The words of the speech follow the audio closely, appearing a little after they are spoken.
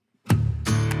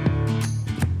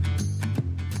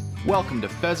Welcome to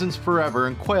Pheasants Forever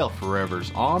and Quail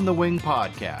Forever's On the Wing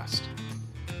podcast.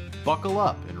 Buckle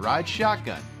up and ride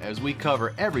shotgun as we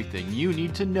cover everything you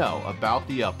need to know about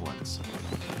the uplands.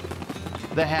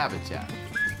 The habitat,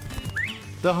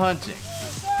 the hunting,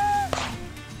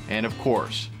 and of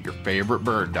course, your favorite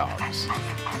bird dogs.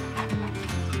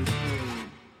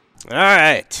 All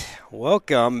right,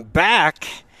 welcome back.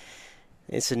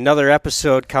 It's another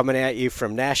episode coming at you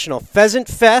from National Pheasant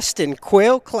Fest and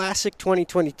Quail Classic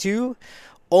 2022,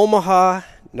 Omaha,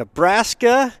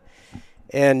 Nebraska.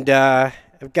 And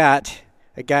I've got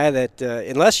a guy that,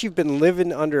 unless you've been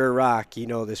living under a rock, you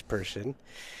know this person.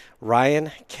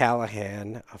 Ryan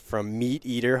Callahan from Meat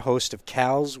Eater, host of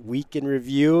Cal's Week in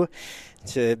Review.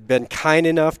 He's been kind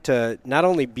enough to not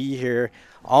only be here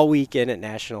all weekend at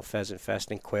National Pheasant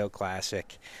Fest and Quail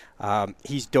Classic.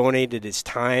 He's donated his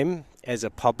time as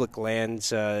a public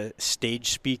lands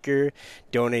stage speaker,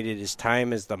 donated his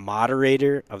time as the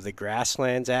moderator of the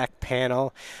Grasslands Act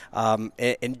panel,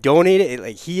 and donated,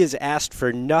 like, he has asked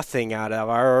for nothing out of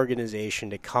our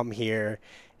organization to come here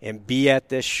and be at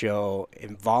this show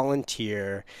and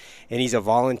volunteer. And he's a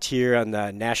volunteer on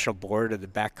the national board of the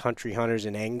Backcountry Hunters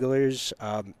and Anglers.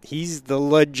 He's the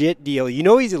legit deal. You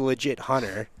know he's a legit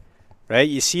hunter, right?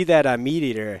 You see that on Meat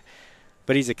Eater,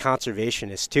 but he's a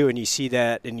conservationist too. And you see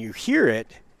that and you hear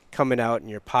it coming out in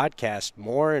your podcast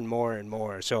more and more and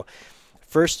more. So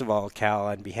first of all, Cal,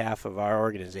 on behalf of our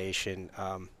organization,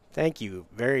 thank you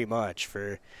very much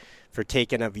for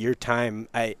taking of your time.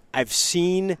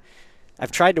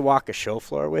 I've tried to walk a show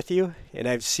floor with you, and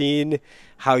I've seen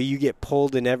how you get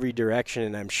pulled in every direction,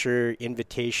 and I'm sure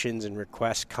invitations and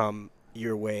requests come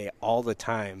your way all the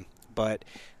time. But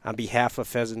on behalf of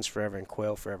Pheasants Forever and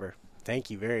Quail Forever,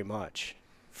 thank you very much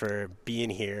for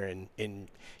being here and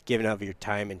giving of your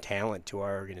time and talent to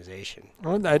our organization.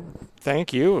 Well,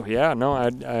 thank you. Yeah, no,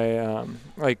 I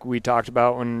like we talked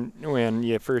about when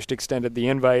you first extended the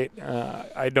invite,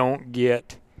 I don't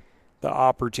get the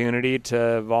opportunity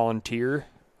to volunteer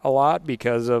a lot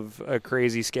because of a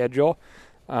crazy schedule,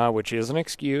 which is an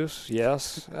excuse,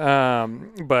 yes.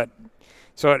 But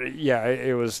so yeah,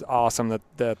 it was awesome that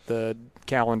the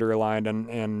calendar aligned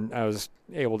and I was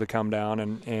able to come down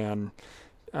and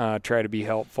try to be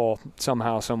helpful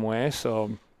somehow, some way.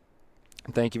 So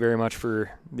thank you very much for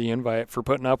the invite, for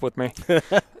putting up with me.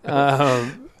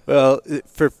 Well,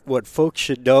 for what folks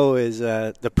should know is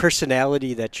the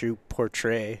personality that you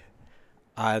portray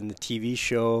on the TV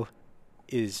show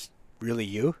is really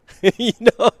you. You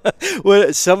know,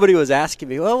 when somebody was asking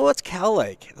me, well, what's Cal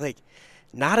like? Like,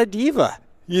 not a diva.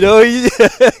 You know,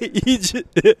 he's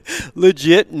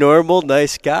legit, normal,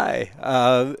 nice guy.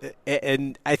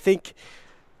 And I think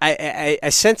I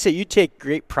sense that you take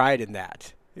great pride in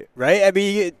that, right? I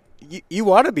mean, you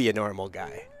want to be a normal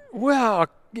guy. Well,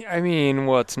 I mean,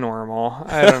 what's normal?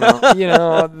 I don't know. You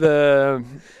know,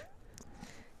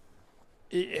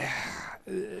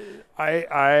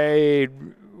 I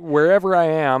wherever I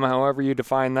am, however you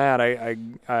define that,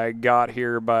 I got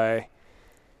here by,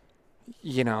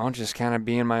 you know, just kind of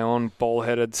being my own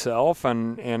bullheaded self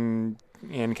and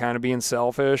kind of being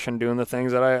selfish and doing the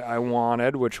things that I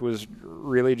wanted, which was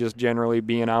really just generally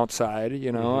being outside,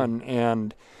 you know,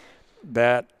 and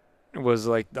that was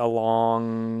like a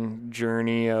long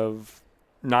journey of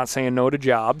not saying no to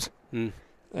jobs.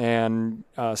 And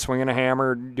swinging a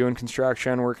hammer, doing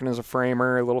construction, working as a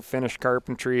framer, a little finished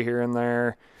carpentry here and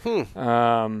there,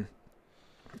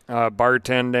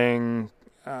 bartending,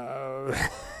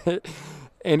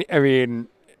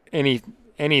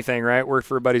 anything, right? Worked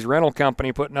for a buddy's rental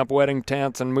company, putting up wedding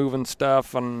tents and moving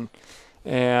stuff,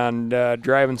 and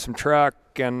driving some truck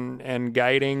and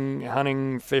guiding,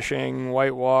 hunting, fishing,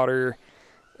 whitewater,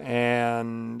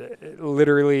 and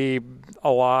literally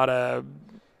a lot of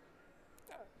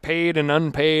paid and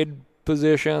unpaid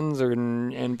positions,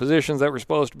 and positions that were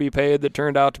supposed to be paid that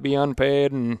turned out to be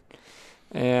unpaid,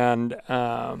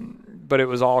 but it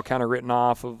was all kind of written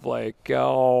off of like,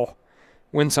 oh,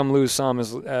 win some, lose some,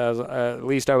 as at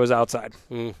least I was outside,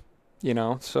 you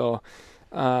know. So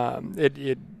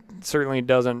it certainly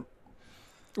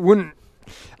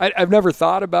I've never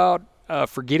thought about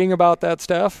forgetting about that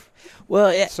stuff. Well,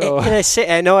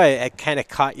 I know I kind of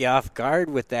caught you off guard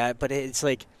with that, but it's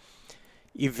like,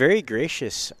 you're very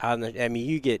gracious on the. I mean,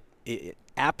 you get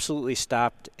absolutely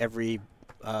stopped every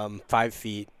 5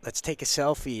 feet. Let's take a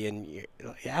selfie, and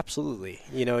absolutely,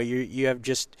 you know, you have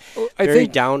just very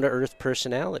down to earth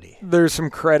personality. There's some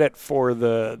credit for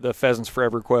the Pheasants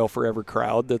Forever, Quail Forever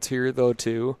crowd that's here though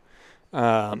too,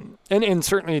 and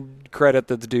certainly credit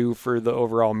that's due for the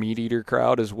overall Meat Eater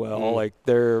crowd as well. Like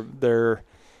they're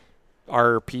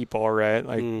our people, right?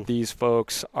 Like these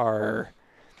folks are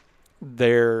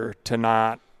there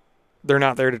to they're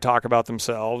not there to talk about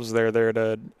themselves. They're there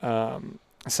to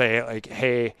say like,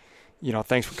 hey,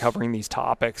 thanks for covering these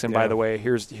topics. And by the way,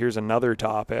 here's another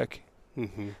topic.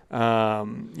 Mm-hmm.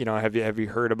 Have you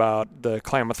heard about the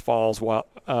Klamath Falls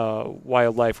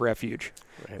Wildlife Refuge,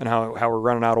 right, and how we're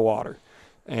running out of water,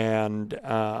 and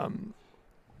a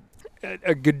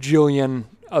gajillion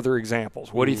other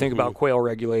examples. What do you think about quail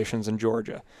regulations in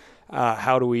Georgia?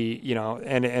 How do we,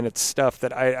 and it's stuff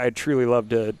that I truly love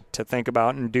to think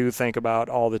about and do think about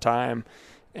all the time,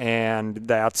 and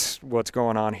that's what's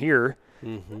going on here.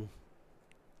 Mm-hmm.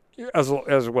 As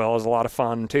well as a lot of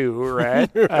fun too, right?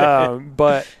 Right.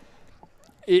 But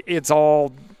it's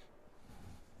all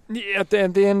at the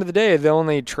end of the day. The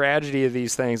only tragedy of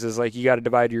these things is like you got to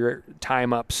divide your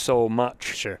time up so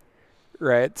much. Sure.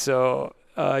 Right. So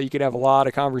you could have a lot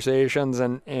of conversations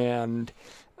and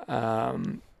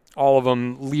all of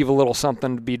them leave a little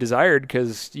something to be desired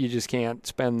because you just can't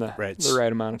spend the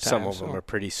right amount of time. Some of them are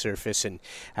pretty surface, and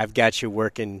I've got you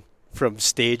working from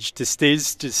stage to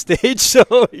stage to stage,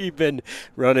 so you've been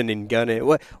running and gunning.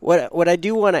 What I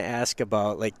do want to ask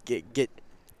about, like, get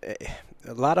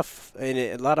a lot of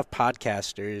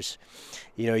podcasters,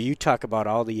 you talk about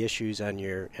all the issues on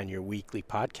your weekly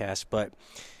podcast, but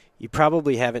you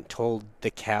probably haven't told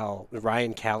the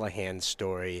Ryan Callahan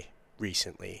story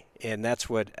recently, and that's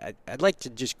what I'd like to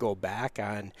just go back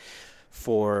on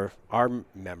for our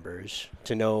members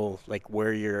to know, like,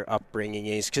 where your upbringing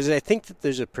is, because I think that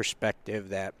there's a perspective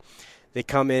that they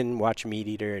come in, watch Meat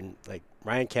Eater, and like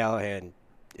Ryan Callahan,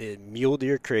 mule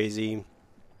deer crazy,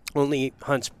 only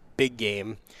hunts big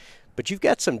game, but you've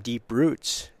got some deep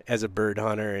roots as a bird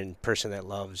hunter and person that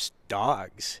loves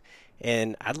dogs,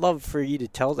 and I'd love for you to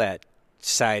tell that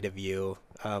side of you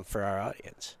for our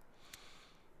audience.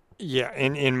 Yeah,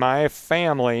 in my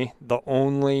family, the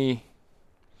only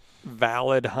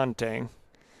valid hunting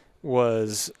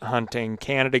was hunting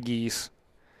Canada geese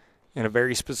in a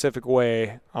very specific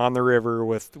way on the river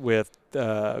with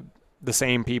the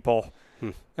same people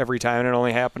every time, and it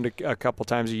only happened a couple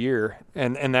times a year,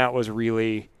 and that was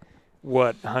really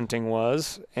what hunting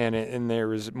was, and there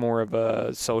was more of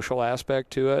a social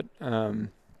aspect to it.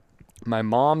 My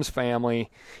mom's family,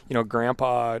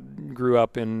 Grandpa grew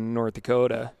up in North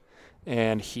Dakota,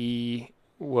 and he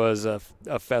was a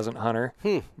pheasant hunter,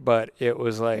 but it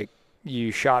was like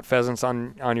you shot pheasants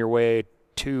on your way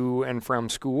to and from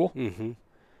school,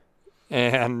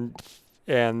 and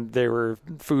they were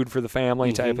food for the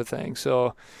family type of thing.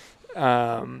 So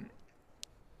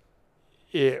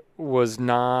it was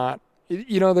not,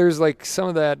 there's like some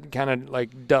of that kind of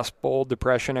like Dust Bowl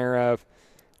Depression era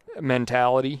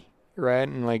mentality, right?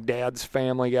 And like Dad's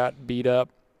family got beat up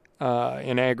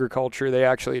in agriculture. They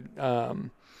actually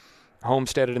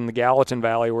homesteaded in the Gallatin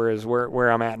Valley,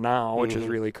 where I'm at now, which is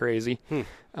really crazy.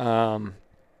 And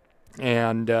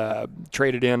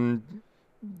traded in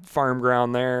farm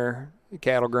ground there,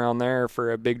 cattle ground there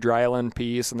for a big dryland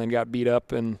piece, and then got beat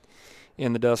up in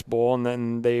the Dust Bowl, and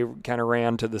then they kind of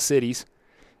ran to the cities,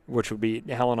 which would be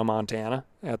Helena, Montana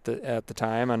at the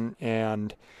time,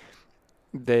 and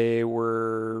they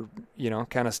were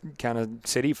kind of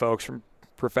city folks from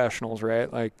professionals,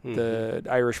 right? Like the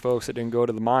Irish folks that didn't go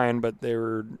to the mine, but they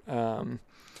were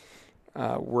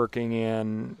working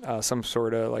in some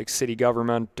sort of like city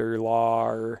government or law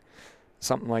or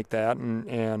something like that.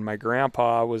 And my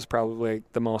grandpa was probably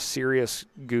the most serious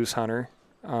goose hunter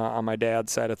on my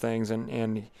dad's side of things,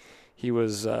 and he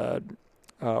was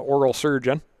oral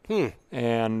surgeon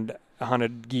and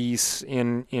hunted geese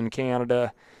in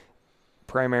Canada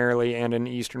primarily, and in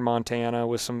eastern Montana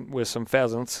with some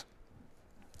pheasants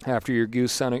after your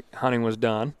goose hunting was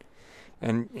done.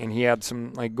 And he had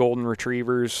some like golden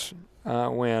retrievers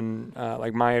when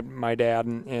like my dad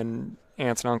and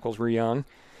aunts and uncles were young,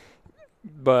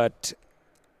 but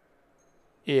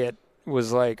it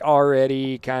was like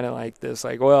already kind of like this,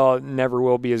 like, well, it never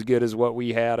will be as good as what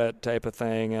we had it type of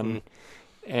thing.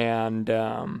 And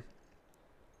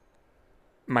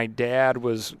my dad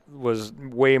was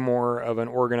way more of an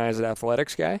organized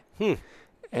athletics guy,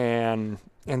 and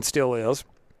still is.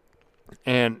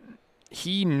 And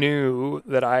he knew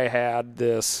that I had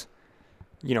this,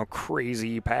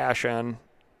 crazy passion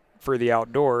for the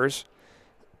outdoors,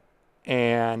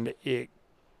 and he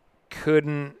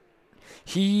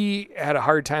had a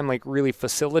hard time like really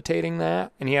facilitating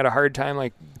that, and he had a hard time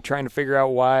like trying to figure out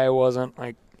why I wasn't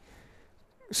like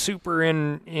super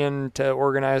into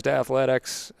organized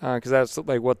athletics, because that's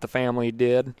like what the family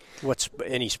did. What's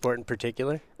any sport in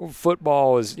particular?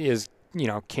 Football is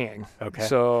king. Okay.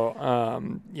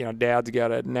 So Dad's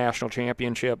got a national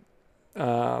championship.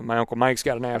 My Uncle Mike's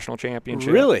got a national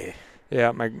championship. Really?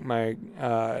 Yeah, my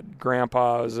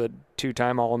grandpa was a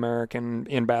 2-time All-American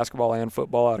in basketball and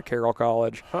football out of Carroll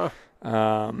College. Huh.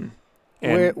 And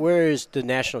Where is the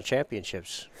national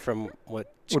championships from?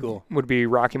 What school? Would be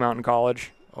Rocky Mountain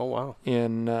College. Oh wow!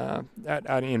 In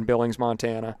Billings,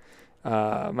 Montana.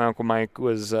 My Uncle Mike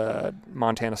was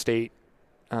Montana State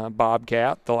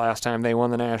Bobcat. The last time they won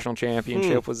the national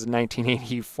championship was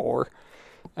 1984,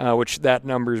 which that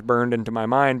number's burned into my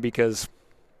mind because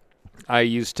I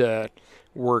used to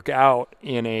work out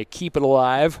in a Keep It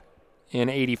Alive in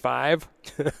 85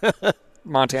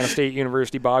 Montana State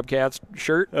University Bobcats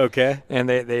shirt. Okay. And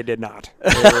they did not.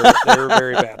 They were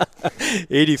very bad.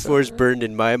 84's burned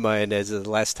in my mind as the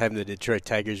last time the Detroit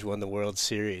Tigers won the World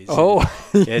Series. Oh.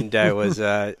 And I was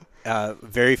it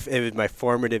was my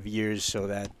formative years, so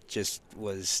that just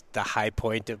was the high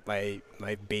point of my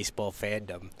baseball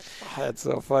fandom. That's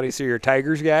so funny. So you're a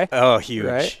Tigers guy? Oh, huge.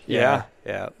 Right? Yeah.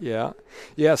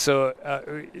 So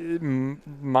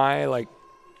my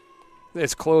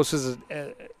as close as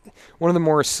one of the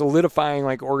more solidifying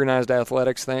organized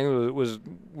athletics thing was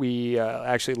we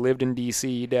actually lived in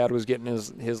D.C. Dad was getting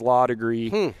his law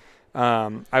degree.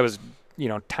 I was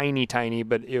tiny,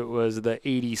 but it was the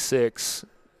 86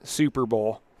 Super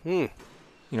Bowl. I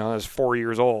was 4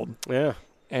 years old. Yeah.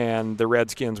 And the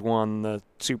Redskins won the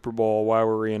Super Bowl while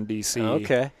we were in D.C.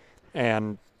 Okay.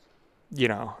 And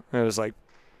it was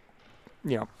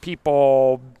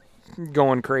people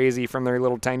going crazy from their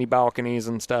little tiny balconies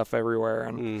and stuff everywhere,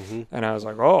 and I was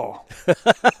like, oh,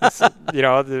 it's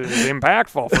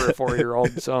impactful for a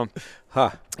 4-year-old. So,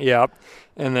 yeah.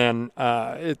 And then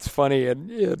it's funny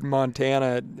in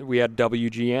Montana we had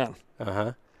WGN.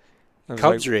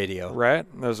 Cubs radio, right?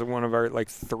 That was one of our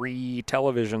 3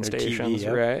 television stations, TV,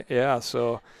 yep. Right? Yeah.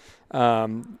 So, a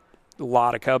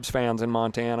lot of Cubs fans in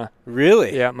Montana.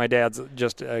 Really? Yeah. My dad's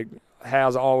just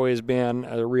has always been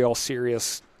a real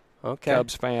serious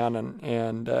Cubs fan,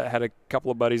 and had a couple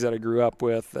of buddies that I grew up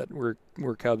with that were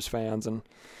Cubs fans, and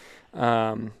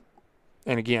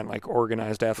again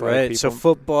organized athletic people. So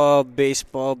football,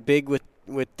 baseball, big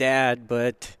with Dad,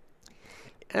 but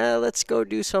let's go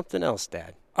do something else,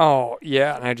 Dad. Oh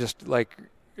yeah, and I just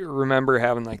remember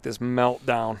having this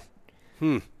meltdown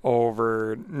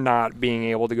over not being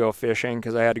able to go fishing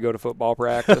because I had to go to football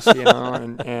practice,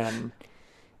 and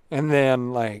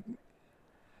then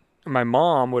my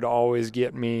mom would always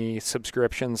get me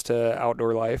subscriptions to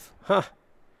Outdoor Life.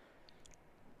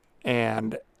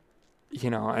 And,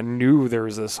 I knew there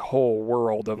was this whole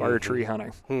world of archery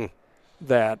hunting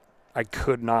that I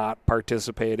could not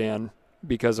participate in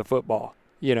because of football,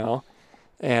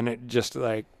 And it just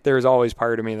there was always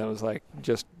part of me that was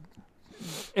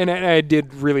and I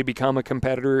did really become a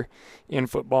competitor in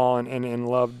football and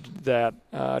loved that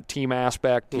team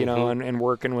aspect, and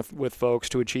working with folks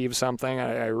to achieve something.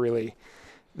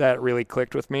 That really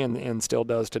clicked with me and still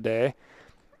does today.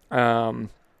 And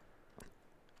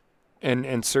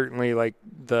certainly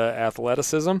the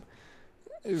athleticism.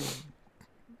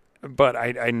 But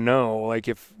I know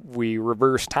if we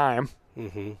reverse time,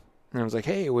 and I was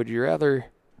hey, would you rather...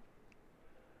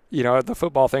 the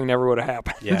football thing never would have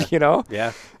happened, Yeah.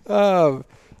 Yeah.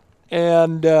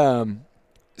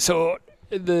 So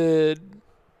the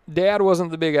dad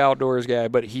wasn't the big outdoors guy,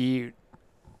 but he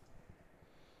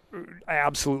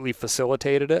absolutely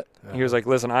facilitated it. He was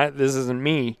listen, this isn't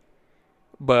me,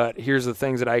 but here's the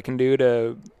things that I can do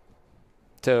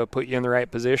to put you in the right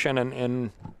position.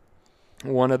 And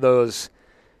one of those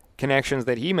connections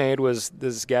that he made was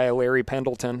this guy, Larry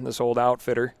Pendleton, this old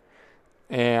outfitter.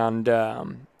 And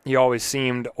he always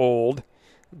seemed old,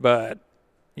 but,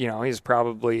 he's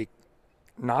probably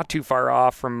not too far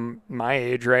off from my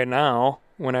age right now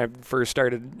when I first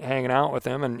started hanging out with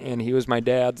him, and he was my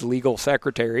dad's legal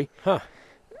secretary.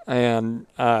 And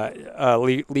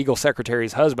legal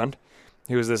secretary's husband,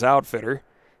 who was this outfitter,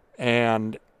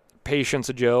 and patience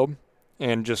of Job,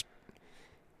 and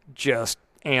just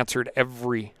answered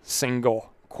every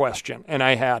single question. And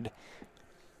I had...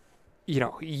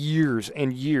 years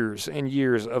and years and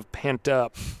years of pent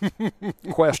up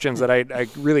questions that I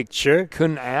really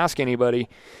couldn't ask anybody.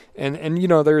 And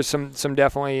there's some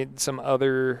definitely some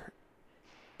other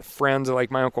friends like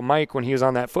my Uncle Mike when he was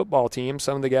on that football team.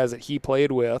 Some of the guys that he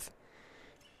played with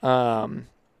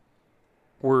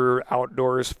were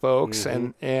outdoors folks,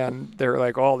 and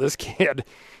they're oh, this kid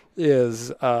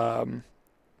is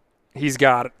he's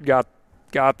got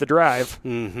the drive,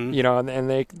 and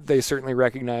they certainly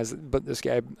recognize it. But this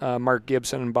guy, Mark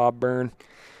Gibson and Bob Byrne,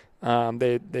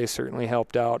 they certainly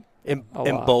helped out. And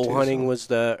bow hunting was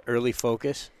the early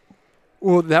focus?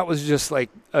 Well, that was just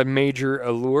a major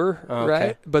allure,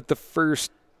 right? But the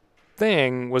first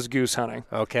thing was goose hunting.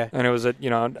 Okay. And it was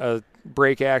a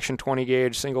break action 20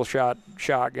 gauge single shot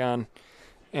shotgun.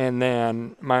 And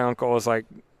then my uncle was like,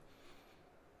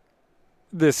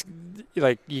 this,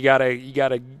 like, you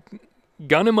gotta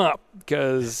gun him up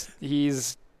because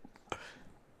he's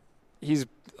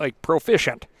like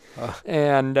proficient.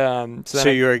 And so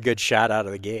you were a good shot out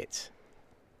of the gates.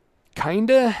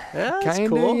 Kinda,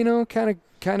 Cool.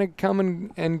 kind of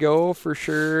come and go for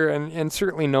sure, and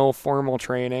certainly no formal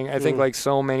training. I think like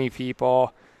so many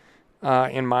people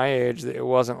in my age, it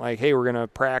wasn't like, hey, we're gonna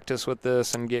practice with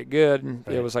this and get good.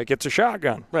 Right. It was like, it's a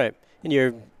shotgun. Right. And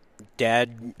your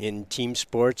dad in team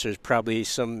sports, there's probably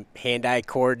some hand-eye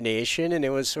coordination, and it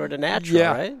was sort of natural,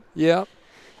 right? Yeah.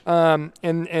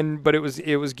 But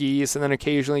it was geese, and then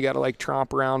occasionally got to like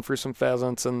tromp around for some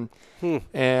pheasants, and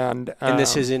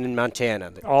this is in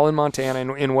Montana. All in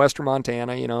Montana, in western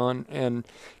Montana, and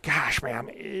gosh,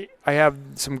 man, I have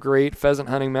some great pheasant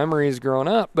hunting memories growing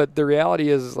up, but the reality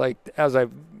is, like, as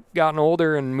I've gotten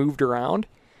older and moved around,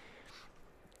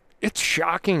 it's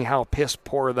shocking how piss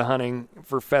poor the hunting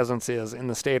for pheasants is in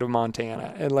the state of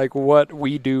Montana, and like what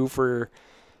we do for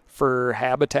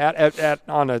habitat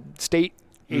on a state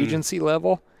agency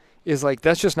level is like,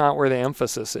 that's just not where the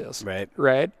emphasis is.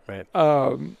 Right.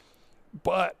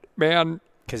 But man,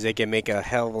 because they can make a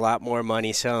hell of a lot more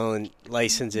money selling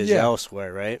licenses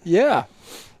elsewhere, right? Yeah.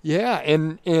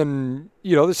 And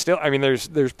there's still, I mean,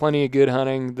 there's plenty of good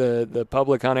hunting. The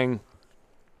public hunting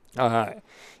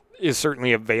is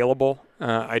certainly available.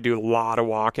 I do a lot of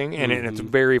walking, and it's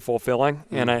very fulfilling,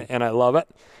 and I love it.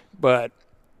 But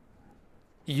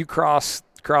you cross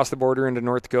the border into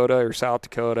North Dakota or South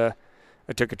Dakota.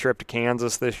 I took a trip to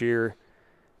Kansas this year,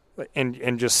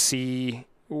 and just see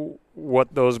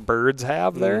what those birds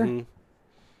have there.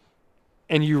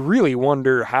 And you really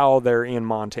wonder how they're in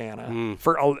Montana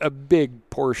for a big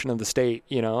portion of the state,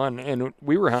 and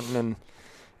we were hunting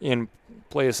in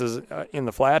places in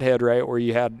the Flathead, right, where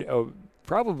you had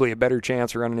probably a better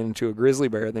chance of running into a grizzly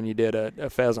bear than you did a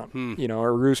pheasant, or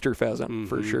a rooster pheasant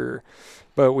for sure.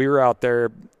 But we were out there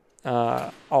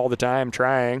all the time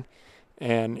trying,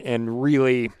 and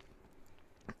really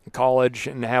college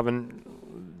and having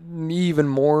even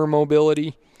more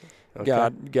mobility. Okay.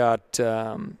 Got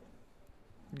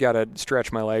to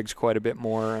stretch my legs quite a bit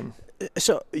more. And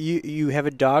so you have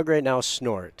a dog right now,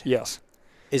 Snort. Yes.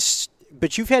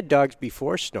 But you've had dogs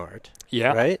before Snort.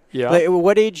 Yeah. Right? Yeah. Like,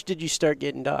 what age did you start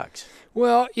getting dogs?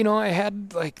 Well, I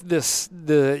had like if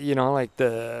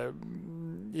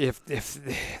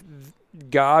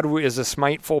God is a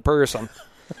smiteful person,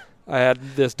 I had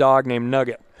this dog named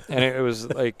Nugget, and it was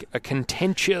like a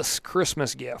contentious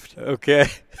Christmas gift. Okay.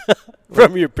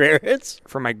 From your parents?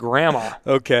 From my grandma.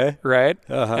 Okay. Right?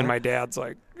 Uh-huh. And my dad's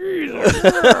like,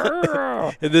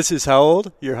 and this is how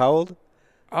old? You're how old?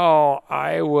 Oh,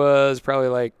 I was probably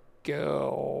like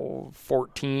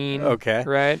 14. Okay.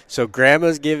 Right? So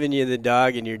grandma's giving you the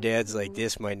dog, and your dad's like,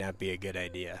 this might not be a good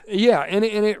idea. Yeah, and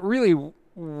it really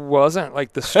wasn't.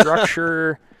 Like, the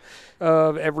structure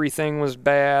of everything was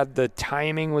bad. The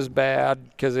timing was bad,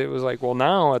 because it was like, well,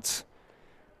 now it's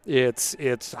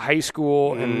high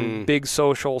school and big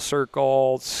social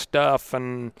circle stuff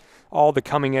and all the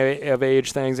coming of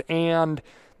age things, and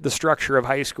the structure of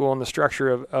high school and the structure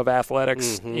of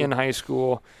athletics in high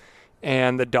school.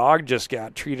 And the dog just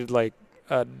got treated like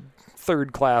a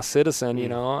third-class citizen,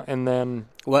 and then...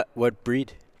 What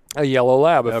breed? A yellow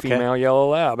lab, Okay. female yellow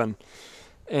lab.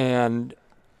 And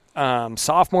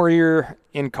sophomore year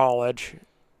in college,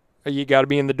 you got to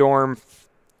be in the dorm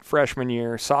freshman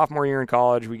year. Sophomore year in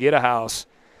college, we get a house,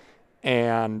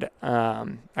 and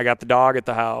I got the dog at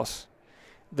the house.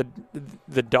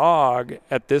 The dog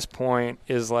at this point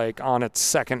is like on its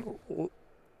second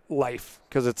life,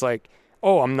 because it's like,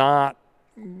 oh, I'm not,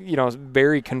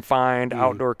 very confined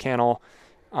outdoor kennel.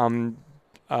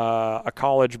 A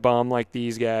college bum like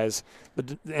these guys,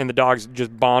 and the dog's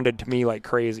just bonded to me like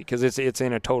crazy, because it's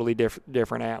in a totally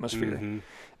different atmosphere.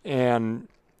 And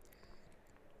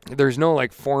there's no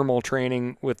like formal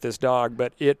training with this dog,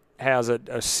 but it has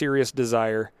a serious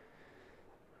desire.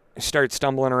 Starts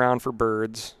stumbling around for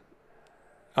birds.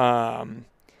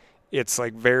 It's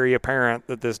like very apparent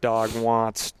that this dog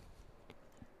wants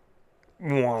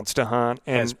to hunt,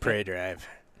 and Has prey drive.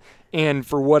 And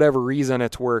for whatever reason,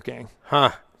 it's working.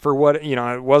 Huh. For what,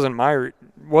 it wasn't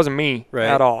me Right.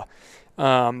 at all.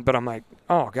 But I'm like,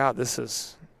 oh God, this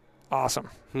is awesome.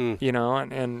 And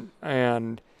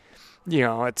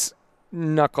it's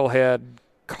knucklehead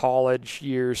college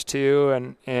years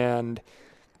too. And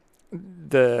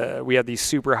we had these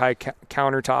super high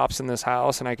countertops in this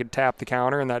house, and I could tap the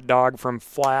counter, and that dog from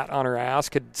flat on her ass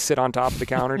could sit on top of the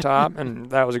countertop, and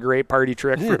that was a great party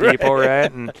trick for people,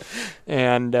 right?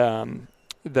 And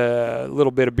the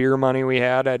little bit of beer money we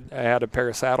had, I had a pair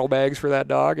of saddlebags for that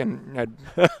dog, and I'd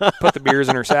put the beers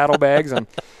in her saddlebags,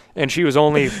 and she was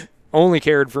only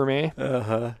cared for me.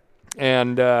 Uh-huh.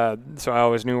 And so I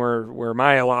always knew where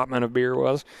my allotment of beer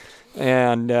was,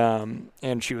 and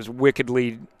she was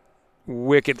wickedly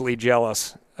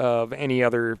jealous of any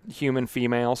other human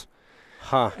females,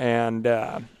 and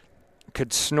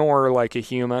could snore like a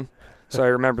human. So I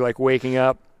remember like waking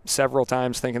up several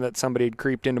times thinking that somebody had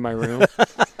creeped into my room,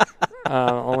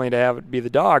 only to have it be the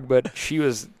dog. But she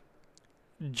was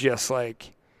just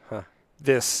like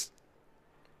this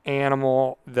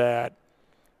animal that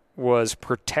was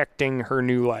protecting her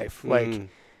new life. Like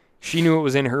she knew it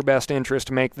was in her best interest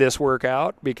to make this work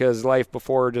out because life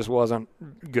before just wasn't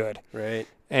good. Right.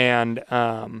 And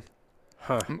I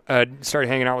started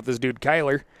hanging out with this dude,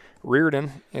 Kyler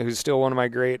Reardon, who's still one of my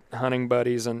great hunting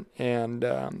buddies, and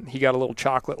he got a little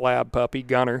chocolate lab puppy,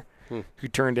 Gunner, who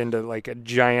turned into like a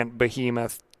giant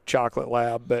behemoth chocolate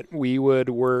lab. But we'd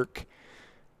work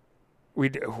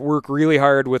really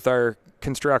hard with our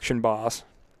construction boss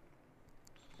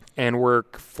and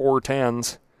work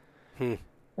 410s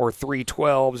or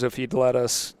 312s if he'd let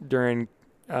us during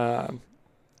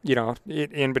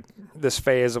in this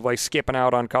phase of like skipping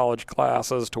out on college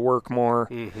classes to work more,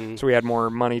 so we had more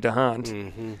money to hunt.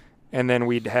 And then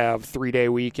we'd have 3-day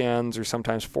weekends or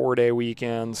sometimes 4-day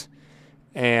weekends,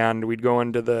 and we'd go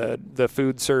into the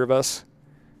food service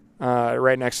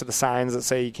right next to the signs that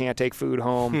say you can't take food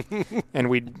home, and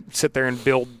we'd sit there and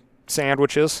build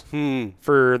sandwiches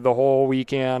for the whole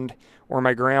weekend. Or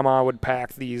my grandma would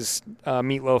pack these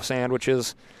meatloaf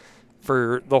sandwiches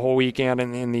for the whole weekend,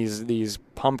 and in these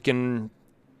pumpkin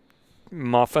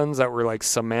muffins that were like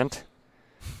cement,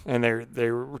 and they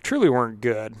truly weren't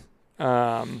good,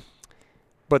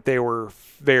 but they were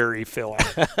very filling.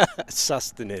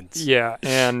 Sustenance. Yeah,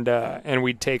 and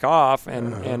we'd take off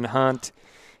and hunt,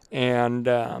 and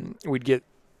we'd get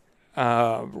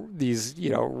these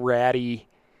ratty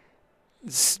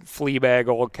Fleabag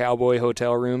old cowboy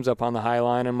hotel rooms up on the High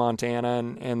Line in Montana,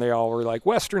 and they all were like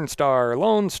Western Star,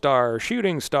 Lone Star,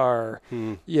 Shooting Star,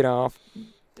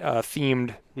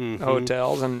 themed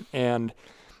hotels, and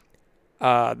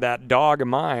that dog of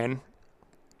mine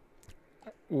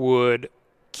would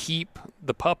keep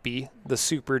the puppy, the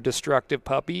super destructive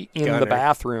puppy, in the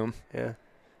bathroom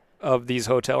of these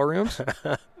hotel rooms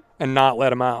and not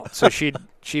let him out. So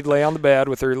she'd lay on the bed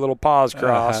with her little paws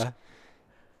crossed.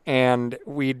 And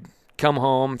we'd come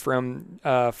home from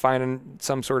finding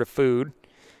some sort of food,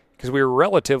 because we were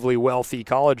relatively wealthy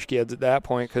college kids at that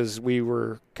point, because we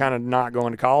were kind of not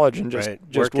going to college and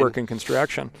just working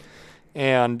construction.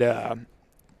 And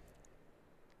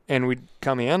we'd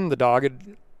come in, the dog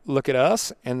would look at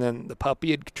us, and then the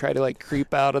puppy would try to like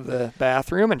creep out of the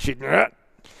bathroom, and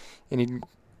he'd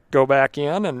go back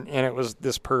in, and it was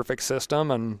this perfect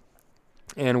system,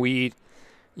 and we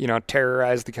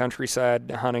terrorized the countryside,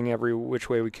 hunting every which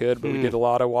way we could, but we did a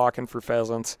lot of walking for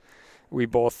pheasants. We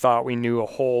both thought we knew a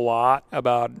whole lot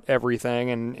about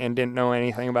everything and didn't know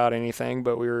anything about anything,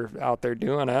 but we were out there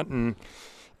doing it.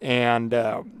 And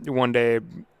one day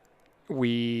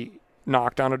we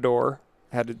knocked on a door,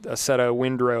 had a set of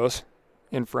windrows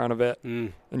in front of it,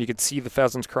 and you could see the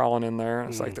pheasants crawling in there. And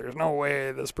it's like, there's no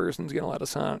way this person's going to let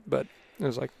us hunt. But it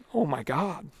was like, oh my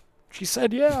God. She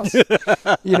said yes,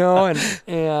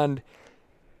 and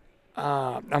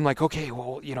I'm like, okay,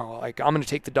 well, like I'm going to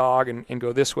take the dog and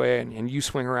go this way, and you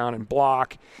swing around and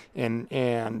block, and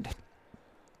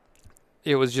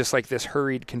it was just like this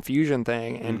hurried confusion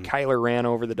thing, and Kyler ran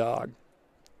over the dog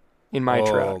in my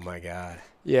truck. Oh my God.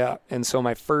 Yeah, and so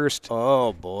my first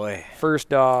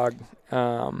dog,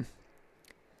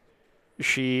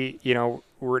 she,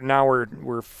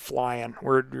 we're flying.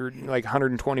 We're like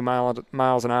 120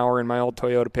 miles an hour in my old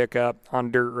Toyota pickup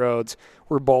on dirt roads.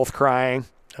 We're both crying.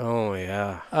 Oh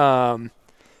yeah.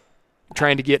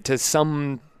 Trying to get to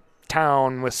some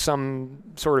town with some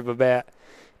sort of a vet,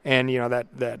 and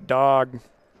that dog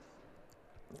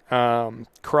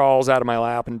crawls out of my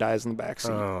lap and dies in the backseat.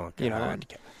 Oh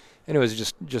God. And it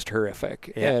was just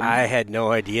horrific. Yeah, and I had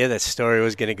no idea that story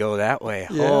was going to go that way.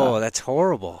 Yeah. Oh, that's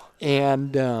horrible.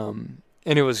 And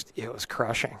it was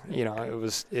crushing.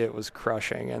 It was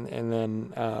crushing. And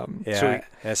then so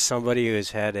as somebody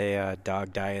who's had a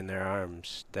dog die in their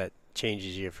arms, that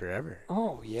changes you forever.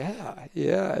 Oh yeah.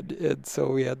 And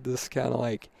so we had this kind of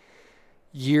like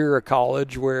year of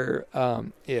college where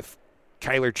if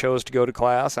Kyler chose to go to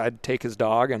class, I'd take his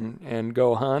dog and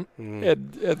go hunt.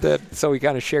 So we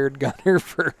kind of shared Gunner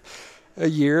for a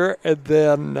year. And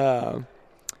then,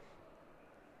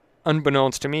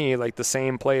 unbeknownst to me, like the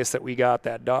same place that we got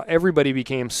that dog, everybody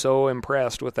became so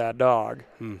impressed with that dog,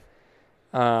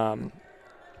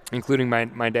 including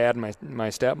my dad and my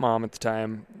stepmom at the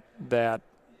time, that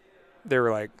they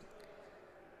were like,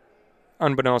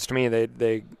 unbeknownst to me,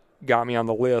 they got me on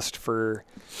the list for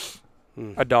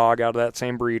a dog out of that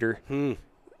same breeder.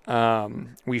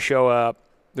 We show up.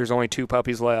 There's only 2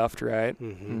 puppies left, right?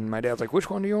 And my dad's like, which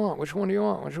one do you want? Which one do you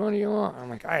want? Which one do you want? I'm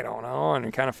like, I don't know. And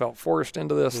I kind of felt forced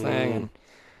into this thing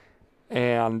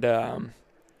and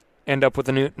end up with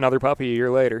another puppy a year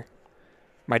later.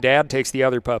 My dad takes the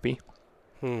other puppy.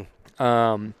 3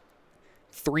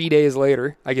 days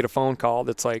later, I get a phone call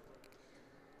that's like,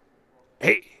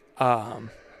 hey,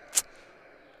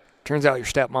 turns out your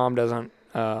stepmom doesn't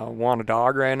want a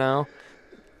dog right now.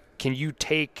 Can you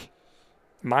take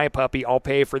my puppy? I'll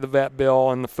pay for the vet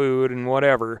bill and the food and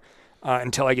whatever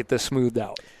until I get this smoothed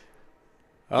out.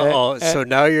 So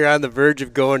now you're on the verge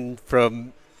of going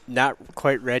from not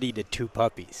quite ready to 2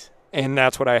 puppies. And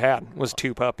that's what I had, was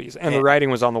 2 puppies. And the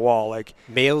writing was on the wall, like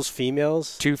males,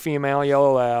 females? 2 female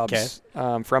yellow labs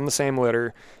from the same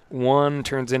litter. One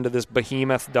turns into this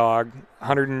behemoth dog,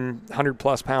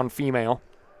 100-plus pound female.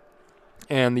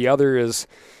 And the other is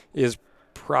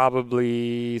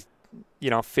probably,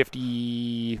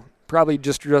 50, probably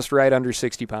just right under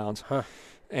 60 pounds.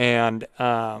 And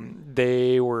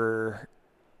it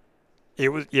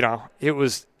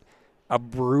was a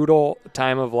brutal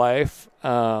time of life.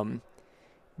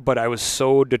 But I was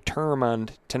so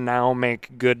determined to now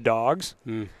make good dogs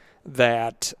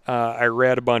that I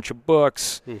read a bunch of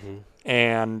books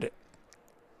and,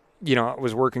 I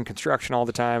was working construction all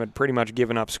the time. I'd pretty much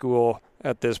given up school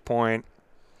at this point,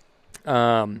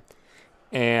 and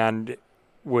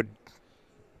would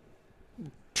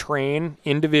train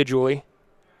individually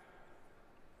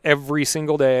every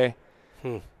single day.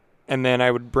 And then I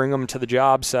would bring them to the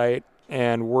job site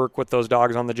and work with those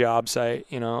dogs on the job site,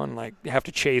 and like have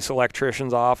to chase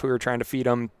electricians off who were trying to feed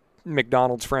them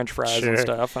McDonald's French fries and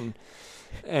stuff.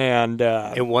 And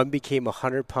one became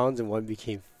 100 pounds and one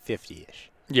became 50-ish.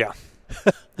 Yeah.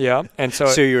 Yeah. And so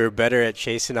you were better at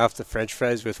chasing off the French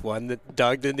fries with one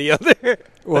dog than the other?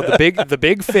 Well, the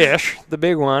big fish, the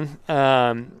big one,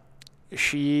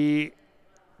 she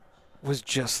was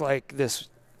just like this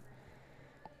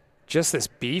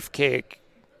beefcake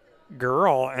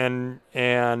girl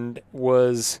and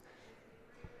was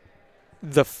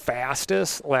the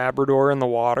fastest Labrador in the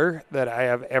water that I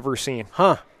have ever seen.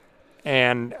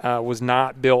 And was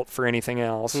not built for anything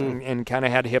else, and kind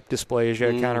of had hip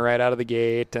dysplasia kind of right out of the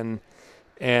gate. And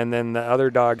then the other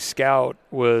dog, Scout,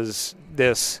 was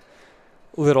this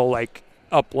little like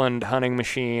upland hunting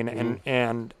machine,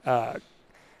 and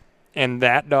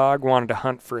that dog wanted to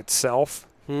hunt for itself.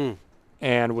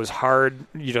 And was hard,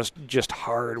 just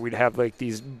hard. We'd have like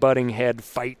these butting head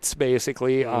fights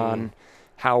basically on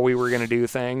how we were going to do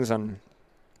things, and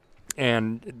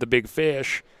the big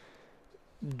fish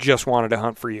just wanted to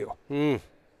hunt for you.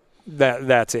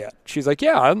 That's it. She's like,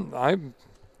 yeah, I'm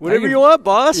whatever you want,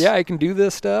 boss. Yeah, I can do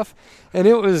this stuff. And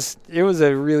it was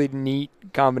a really neat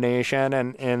combination,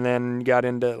 and then got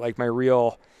into like my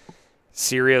real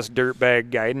serious dirtbag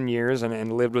guiding years,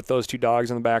 and lived with those 2 dogs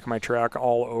in the back of my truck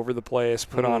all over the place,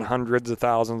 put on hundreds of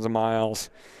thousands of miles,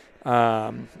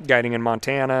 guiding in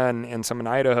Montana and some in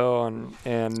Idaho.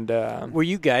 And were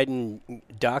you guiding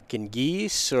duck and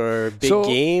geese or big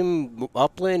game,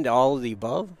 upland, all of the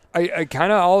above? I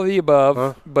kind of all of the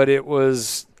above, but it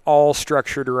was all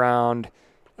structured around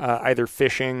either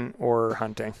fishing or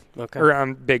hunting.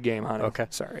 Or big game hunting.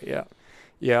 Sorry,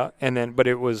 yeah. And then, but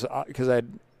it was because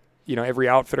every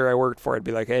outfitter I worked for, I'd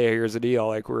be like, hey, here's the deal.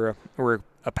 Like we're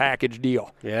a package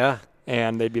deal. Yeah.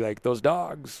 And they'd be like, those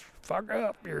dogs, fuck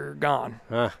up, you're gone.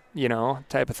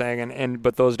 Type of thing.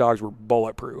 But those dogs were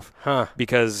bulletproof.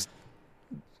 Because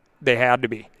they had to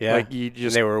be. Yeah. Like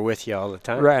they were with you all the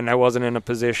time. Right. And I wasn't in a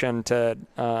position to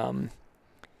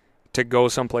go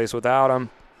someplace without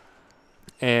them.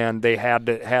 And they had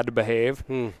to behave.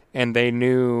 And they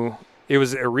knew it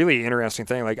was a really interesting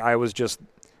thing. Like I was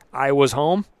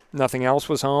home. Nothing else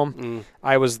was home.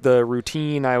 I was the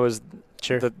routine. I was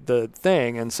the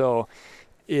thing. And so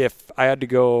if I had to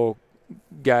go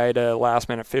guide a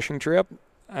last-minute fishing trip,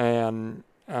 and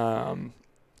I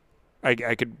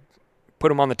could put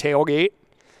them on the tailgate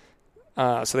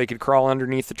so they could crawl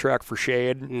underneath the truck for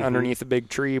shade, underneath a big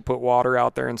tree, put water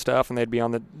out there and stuff, and they'd be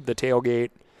on the tailgate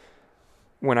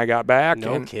when I got back.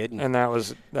 No kidding. And that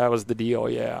was the deal,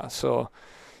 yeah. So,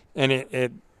 and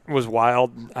was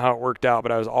wild how it worked out,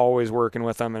 but I was always working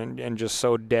with them and just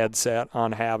so dead set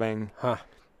on having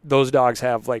those dogs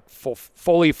have like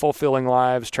fully fulfilling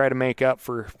lives, try to make up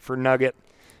for Nugget.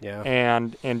 Yeah.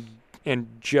 And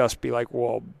just be like,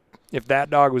 well, if that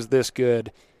dog was this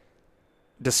good,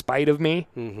 despite of me,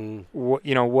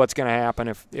 what's going to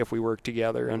happen if we work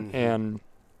together? And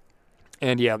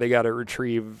yeah, they got to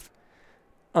retrieve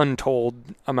untold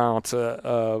amounts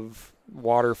of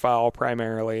waterfowl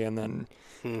primarily, and then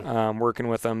working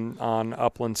with them on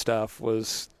upland stuff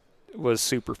was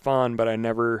super fun. But I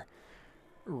never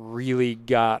really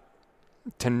got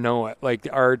to know it. Like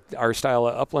our style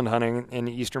of upland hunting in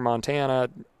eastern Montana,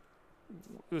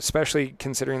 especially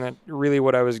considering that really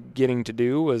what I was getting to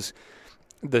do was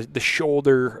the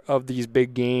shoulder of these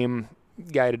big game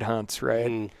guided hunts,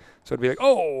 right? So it'd be like,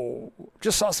 oh,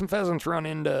 just saw some pheasants run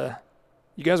into,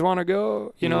 you guys want to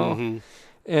go,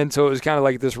 And so it was kind of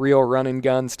like this real run and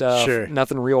gun stuff,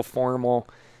 nothing real formal,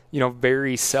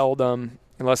 very seldom,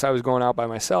 unless I was going out by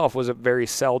myself, was it very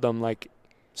seldom like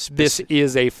this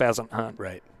is a pheasant hunt,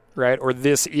 right? Or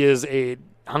this is a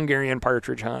Hungarian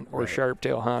partridge hunt or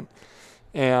sharp-tail hunt.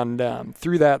 And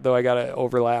through that, though, I got to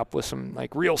overlap with some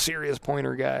like real serious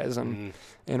pointer guys and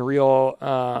real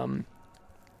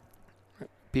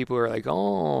people who are like,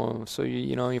 oh, so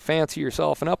you fancy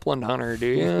yourself an upland hunter, do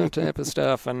you? Type of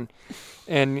stuff,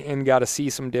 and got to see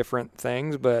some different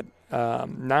things. But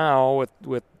now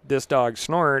with this dog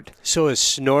Snort, so is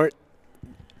Snort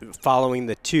following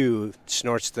the two?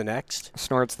 Snort's the next.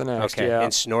 Snort's the next. Okay, yeah.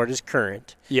 And Snort is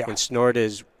current. Yeah. And Snort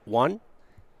is 1.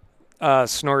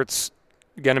 Snort's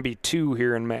going to be 2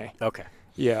 here in May. Okay.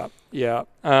 Yeah.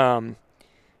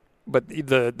 But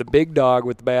the big dog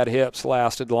with the bad hips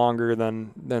lasted longer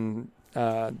than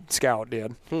Scout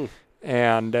did.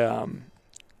 And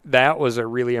that was a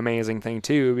really amazing thing,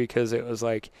 too, because it was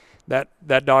like that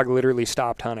dog literally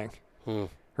stopped hunting.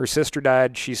 Her sister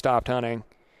died. She stopped hunting.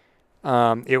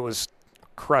 It was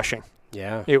crushing.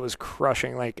 Yeah. It was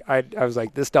crushing. Like, I was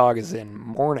like, this dog is in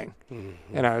mourning.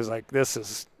 And I was like,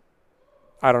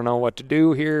 I don't know what to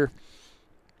do here.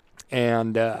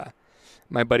 And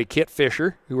my buddy Kit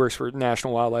Fisher, who works for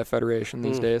National Wildlife Federation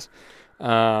these days,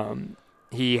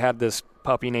 he had this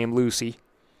puppy named Lucy,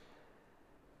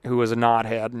 who was a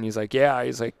knothead. And he's like,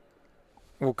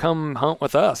 well, come hunt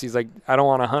with us. He's like, I don't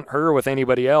want to hunt her with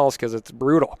anybody else because it's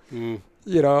brutal, And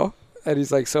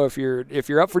he's like, so if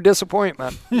you're up for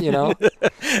disappointment,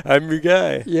 I'm your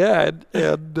guy. Yeah,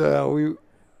 and we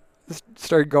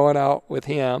started going out with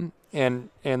him, and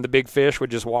the big fish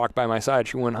would just walk by my side.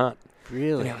 She wouldn't hunt.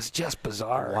 Really? And it was just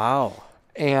bizarre. Wow.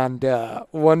 And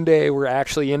one day we're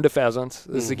actually into pheasants.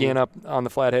 This is again up on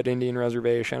the Flathead Indian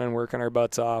Reservation and working our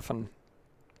butts off,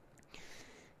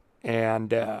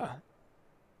 and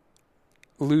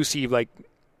Lucy like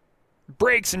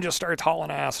breaks and just starts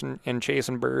hauling ass and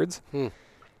chasing birds.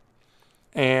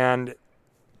 And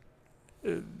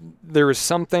there was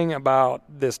something about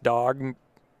this dog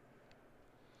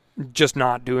just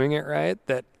not doing it right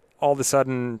that all of a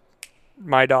sudden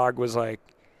my dog was like,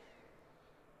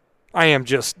 I am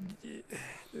just,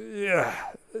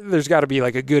 there's got to be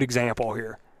like a good example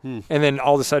here. And then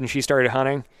all of a sudden she started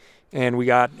hunting, and we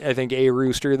got, I think, a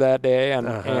rooster that day,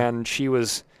 and she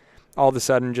was all of a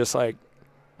sudden just like,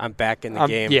 I'm back in the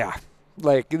game. Yeah.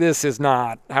 Like, this is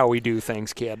not how we do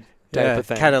things, kid, type of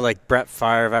thing. Kind of like Brett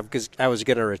Favre, because I was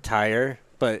going to retire,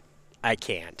 but I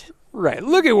can't. Right.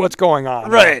 Look at what's going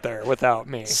on out there without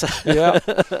me. Yeah.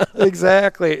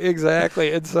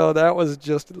 Exactly. And so that was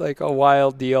just like a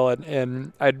wild deal.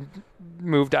 And I'd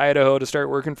moved to Idaho to start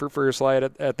working for First Light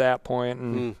at that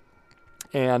point,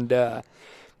 and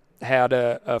had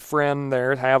a friend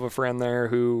there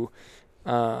who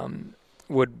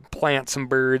would plant some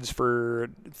birds for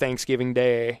Thanksgiving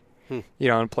Day, in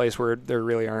a place where there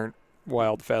really aren't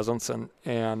wild pheasants,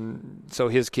 and so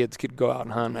his kids could go out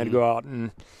and hunt. I'd go out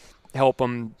and help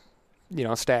them,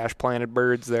 stash planted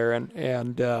birds there,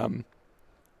 and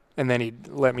then he'd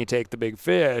let me take the big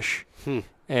fish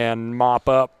and mop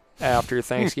up after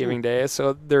Thanksgiving Day.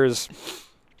 So there's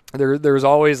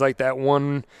always like that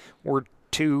one or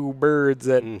two birds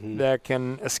that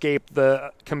can escape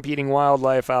the competing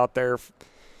wildlife out there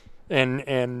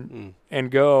and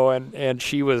go, and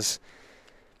she was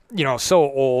so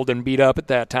old and beat up at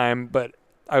that time, but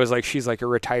I was like, she's like a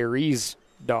retiree's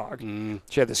dog.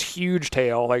 She had this huge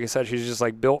tail. Like I said, she's just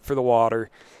like built for the water,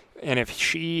 and if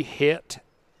she hit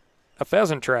a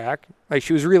pheasant track, like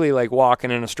she was really like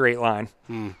walking in a straight line,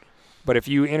 but if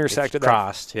you intersected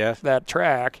that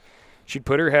track, she'd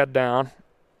put her head down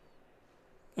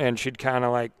and she'd kind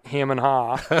of like hem and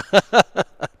haw,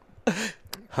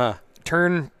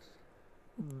 turn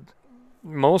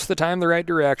most of the time the right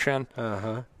direction.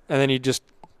 Uh-huh. And then you just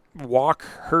walk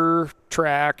her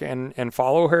track and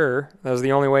follow her. That was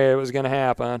the only way it was going to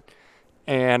happen.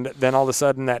 And then all of a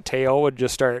sudden that tail would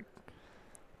just start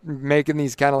making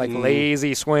these kind of like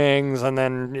lazy swings, and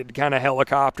then it'd kind of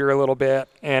helicopter a little bit.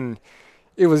 And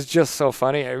it was just so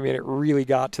funny. I mean, it really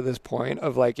got to this point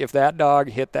of like, if that dog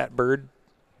hit that bird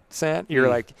scent, you're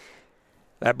like,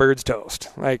 that bird's toast.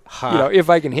 Like, you know, if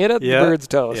I can hit it, the bird's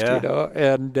toast, you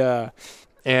know?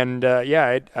 And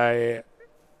I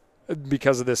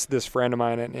because of this friend of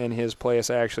mine in his place,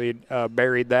 I actually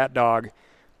buried that dog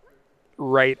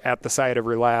right at the site of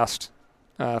her last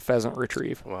pheasant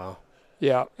retrieve. Wow.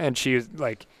 Yeah, and she was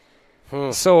like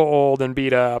so old and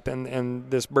beat up, and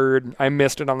this bird, I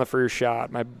missed it on the first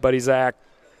shot. My buddy Zach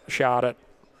shot it,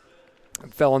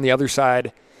 fell on the other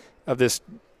side of this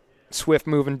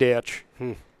swift-moving ditch,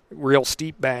 real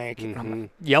steep bank. And I'm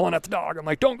yelling at the dog. I'm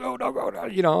like, don't go,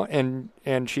 you know,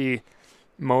 and she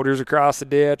motors across the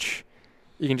ditch.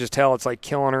 You can just tell it's like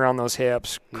killing her on those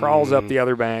hips, crawls up the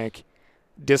other bank,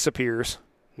 disappears.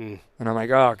 And I'm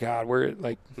like, oh, God, we're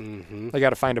like, I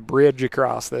got to find a bridge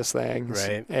across this thing.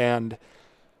 Right. And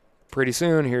pretty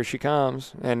soon, here she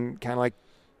comes, and kind of like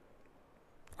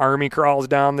Army crawls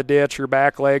down the ditch, her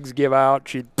back legs give out.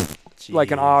 She, like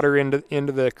an otter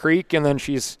into the creek, and then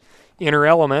she's in her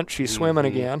element. She's swimming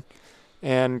again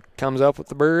and comes up with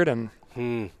the bird, and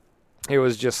it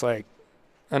was just like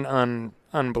an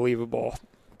unbelievable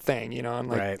thing, you know, and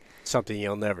like something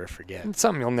you'll never forget.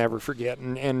 Something you'll never forget,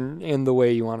 and in the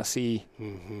way you want to see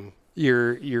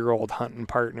your old hunting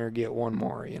partner get one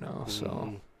more, you know.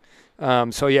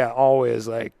 So yeah, always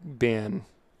like been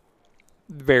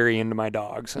very into my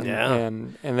dogs,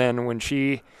 and then when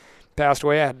she passed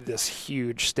away, I had this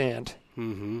huge stint,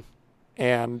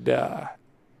 and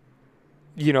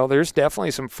you know, there's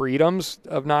definitely some freedoms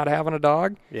of not having a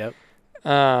dog. Yep.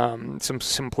 Some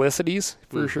simplicities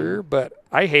for sure, but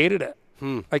I hated it.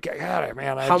 Like, God,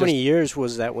 man. How many years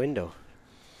was that window?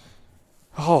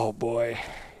 Oh boy,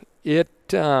 it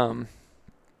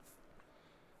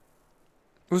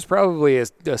was probably a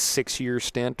 6-year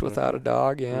stint without a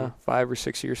dog. Yeah, 5 or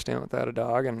 6 year stint without a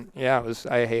dog, and yeah,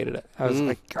 I hated it. I was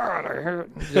like, God, I hate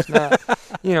it. Just not,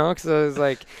 you know, because I was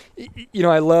like, you know,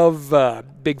 I love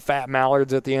big fat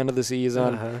mallards at the end of the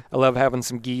season. I love having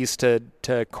some geese to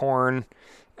corn.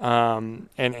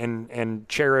 And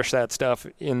cherish that stuff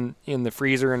in the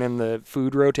freezer and in the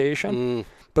food rotation.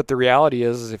 But the reality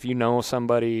is if you know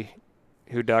somebody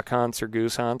who duck hunts or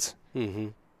goose hunts,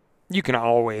 you can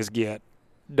always get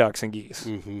ducks and geese,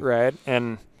 right?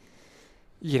 And,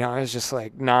 you know, I was just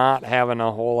like not having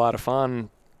a whole lot of fun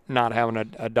not having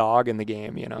a dog in the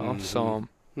game, you know. So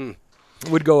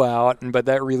would go out, but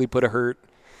that really put a hurt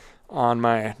on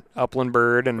my upland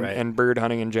bird and bird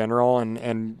hunting in general,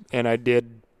 and I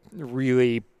did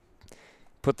really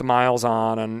put the miles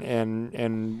on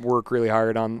and work really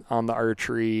hard on the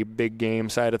archery big game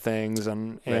side of things,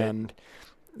 and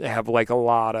have like a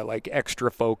lot of like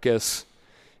extra focus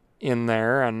in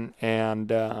there, and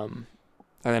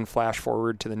then flash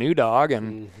forward to the new dog,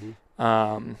 and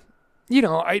you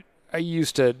know, I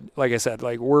used to, like I said,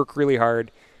 like work really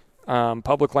hard,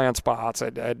 public land spots.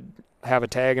 I'd have a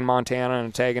tag in Montana and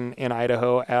a tag in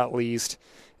Idaho at least,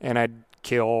 and I'd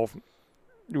kill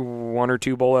 1 or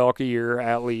 2 bull elk a year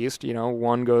at least. You know,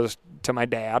 one goes to my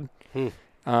dad, and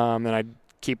I'd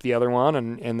keep the other one,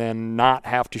 and then not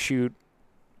have to shoot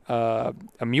a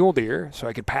mule deer, so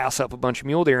I could pass up a bunch of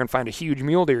mule deer and find a huge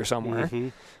mule deer somewhere,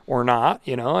 or not,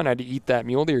 you know, and I'd eat that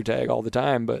mule deer tag all the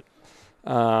time, but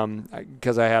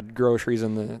because I had groceries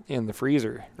in the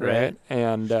freezer, right?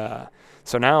 And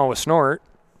so now with Snort,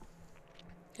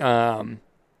 there's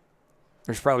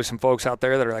probably some folks out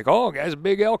there that are like, "Oh, guy's a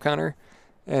big elk hunter,"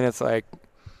 and it's like,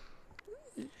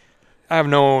 I have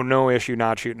no issue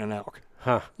not shooting an elk,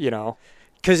 you know,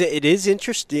 because it is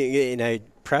interesting, and I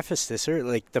preface this earlier,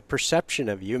 like the perception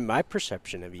of you, my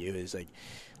perception of you is like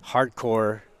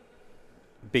hardcore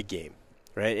big game,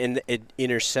 right? And it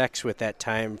intersects with that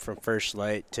time from first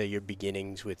light to your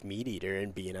beginnings with Meat Eater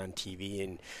and being on TV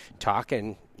and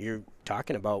you're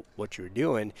talking about what you were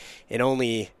doing, and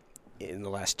only in the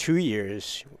last 2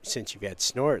 years since you've had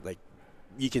Snort, like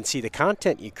you can see the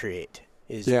content you create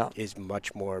is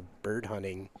much more bird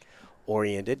hunting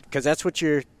oriented, because that's what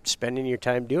you're spending your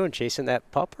time doing, chasing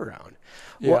that pup around.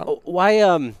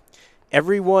 Why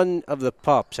every one of the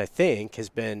pups, I think, has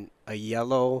been a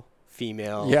yellow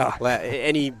female.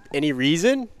 Any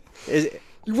reason?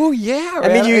 Well, yeah, I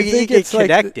mean, you think get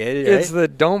connected, right? It's the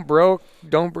don't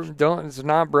it's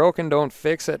not broken, don't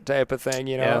fix it type of thing,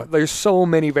 you know. There's so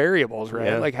many variables,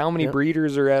 right? Like how many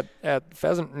breeders are at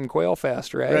Pheasant and Quail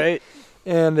Fest, right?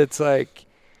 And it's like,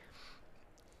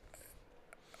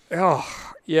 oh,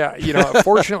 yeah,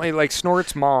 fortunately, like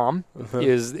Snort's mom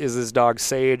is this dog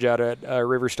Sage out at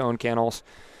Riverstone Kennels.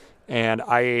 And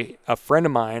a friend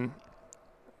of mine,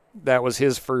 that was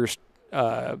his first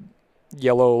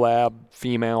yellow lab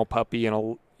female puppy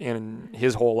in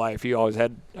his whole life. He always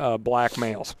had black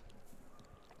males.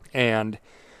 And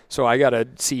so I got to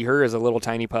see her as a little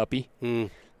tiny puppy.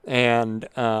 And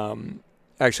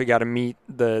actually got to meet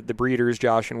the breeders,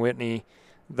 Josh and Whitney,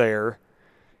 there.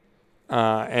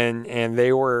 And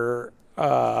they were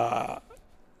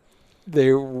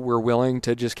willing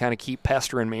to just kind of keep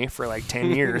pestering me for like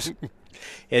 10 years.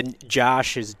 And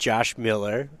Josh is Josh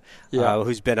Miller,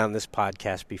 who's been on this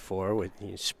podcast before with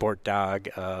Sport Dog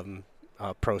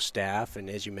Pro Staff, and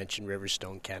as you mentioned,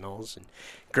 Riverstone Kennels. And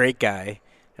great guy,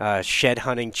 shed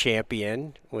hunting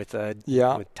champion with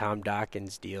Tom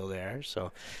Dawkins' deal there.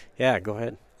 So, yeah, go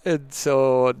ahead. And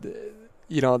so,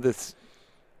 this.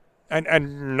 I've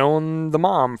known the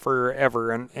mom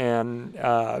forever and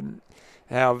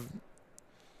have,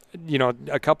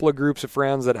 a couple of groups of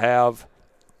friends that have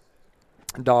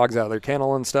dogs out of their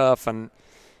kennel and stuff. And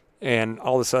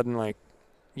all of a sudden, like,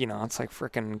 it's like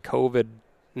freaking COVID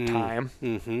time.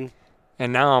 Mm-hmm.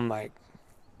 And now I'm like,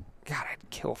 God, I'd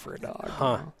kill for a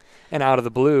dog. And out of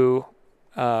the blue,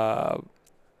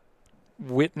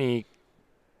 Whitney,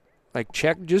 like,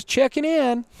 just checking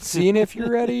in, seeing if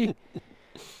you're ready.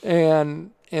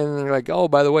 And they're like, oh,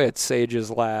 by the way, it's Sage's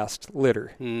last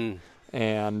litter.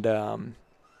 And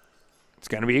it's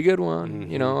going to be a good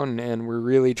one, and we're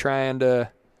really trying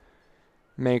to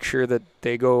make sure that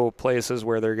they go places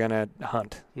where they're going to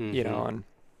hunt,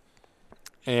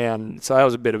 and so that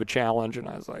was a bit of a challenge, and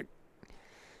I was like,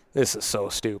 this is so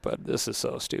stupid.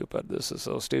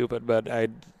 But I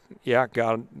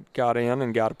got in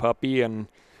and got a puppy, and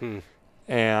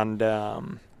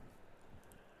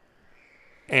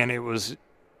it was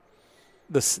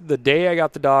the day I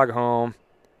got the dog home,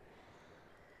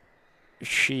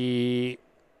 she,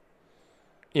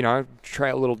 I try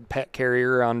a little pet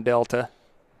carrier on Delta,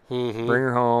 bring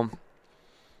her home.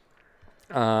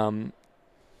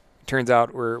 Turns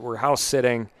out we're house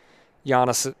sitting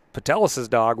Giannis Patelis'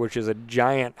 dog, which is a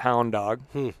giant hound dog,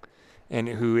 and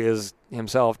who is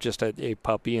himself just a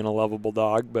puppy and a lovable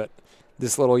dog. But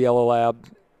this little yellow lab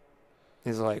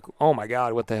is like, oh my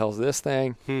God, what the hell is this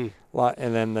thing? And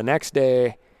then the next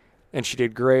day, and she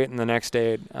did great. And the next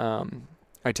day,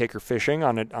 I take her fishing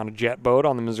on a jet boat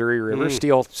on the Missouri River.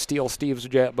 Steal Steve's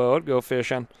jet boat, go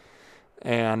fishing,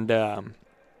 and I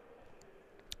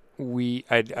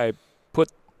put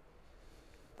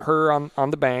her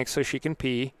on the bank so she can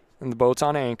pee, and the boat's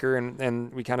on anchor,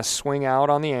 and we kind of swing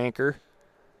out on the anchor,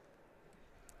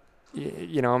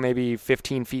 maybe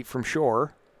 15 feet from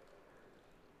shore.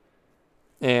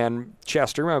 And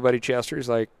Chester, my buddy Chester, is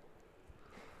like,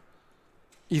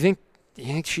 you think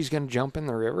she's going to jump in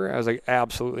the river? I was like,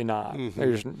 absolutely not.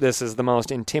 This is the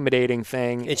most intimidating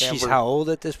thing And she's how old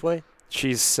at this point?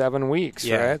 She's 7 weeks,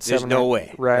 right? There's no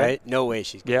way, right? No way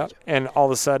she's going to jump. And all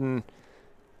of a sudden,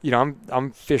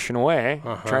 I'm fishing away,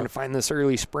 trying to find this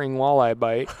early spring walleye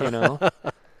bite,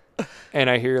 and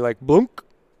I hear like blunk,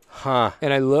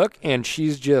 and I look, and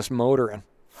she's just motoring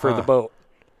for the boat,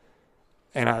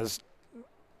 and I was,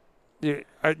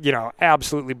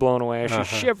 absolutely blown away. She's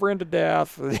shivering to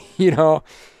death,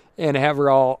 and have her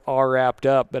all wrapped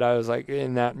up. But I was like,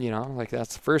 in that, like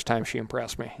that's the first time she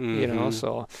impressed me,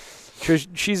 so.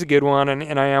 She's a good one,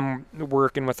 and I am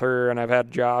working with her, and I've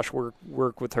had Josh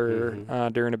work with her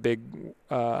during a big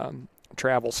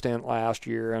travel stint last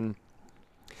year, and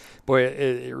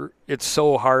boy, it's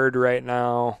so hard right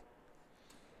now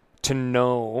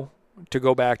to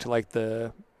go back to like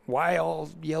the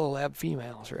wild yellow lab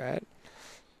females, right?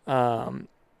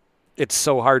 It's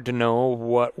so hard to know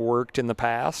what worked in the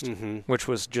past, which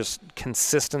was just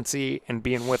consistency and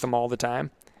being with them all the time,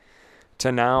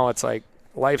 to now it's like,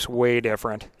 life's way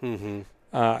different.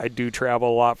 I do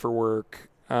travel a lot for work,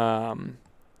 and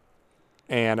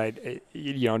I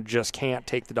just can't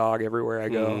take the dog everywhere I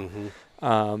go.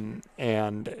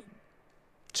 And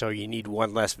so you need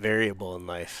one less variable in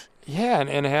life. Yeah,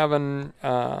 and having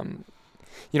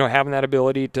having that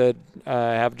ability to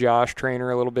have Josh train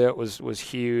her a little bit was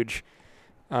huge.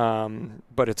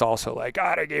 But it's also like,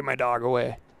 God, I gave my dog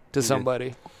away to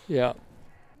somebody. Yeah,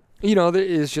 there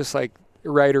is just like.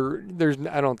 Right, or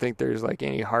I don't think there's like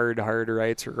any hard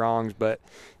rights or wrongs, but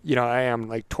I am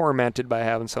like tormented by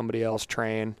having somebody else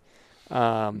train.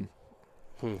 We're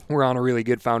on a really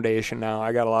good foundation now.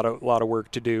 I got a lot of work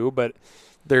to do, but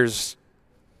it's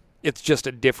just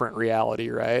a different reality,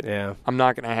 right? Yeah. I'm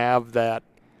not going to have that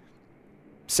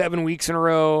 7 weeks in a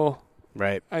row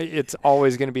Right. It's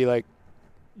always going to be like,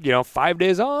 5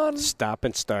 days on, Stop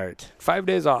and start. 5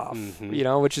 days off,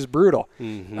 Mhm. which is brutal.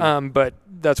 Mm-hmm. But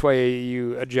that's why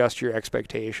you adjust your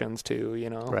expectations too,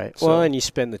 Right. So, Well, and you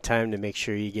spend the time to make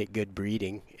sure you get good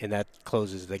breeding, and that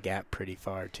closes the gap pretty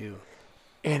far too.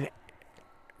 and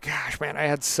gosh, man, I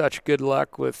had such good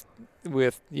luck with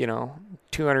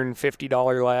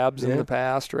 $250 labs in the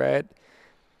past, right?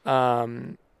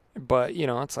 But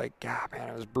it's like, God, man,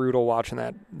 it was brutal watching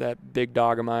that big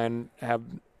dog of mine have,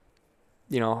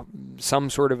 some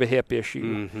sort of a hip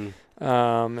issue.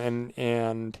 Mm-hmm.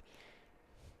 And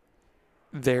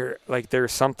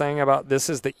there's something about this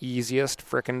is the easiest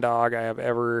frickin' dog I have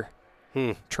ever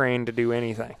trained to do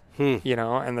anything. And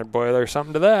there's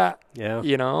something to that. Yeah.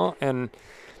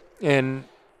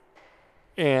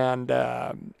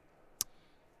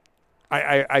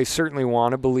 I certainly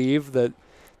want to believe that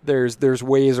there's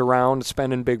ways around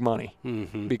spending big money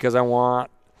because I want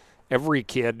every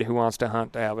kid who wants to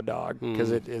hunt to have a dog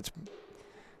because it's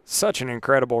such an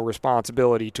incredible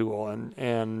responsibility tool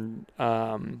and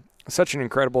such an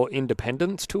incredible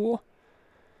independence tool.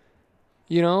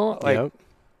 Like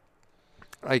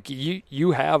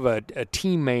you have a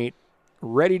teammate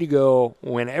ready to go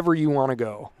whenever you want to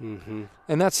go. Mm-hmm.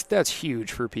 And that's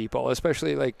huge for people,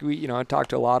 especially like I talked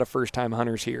to a lot of first time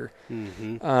hunters here.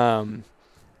 Mm-hmm.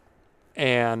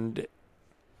 And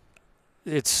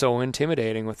it's so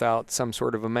intimidating without some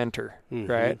sort of a mentor,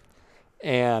 right?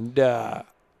 And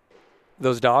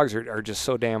those dogs are just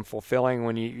so damn fulfilling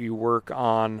when you work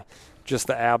on just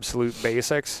the absolute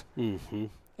basics. Mm-hmm.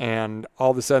 And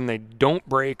all of a sudden they don't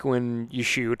break when you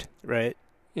shoot. Right.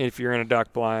 If you're in a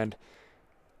duck blind,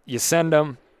 you send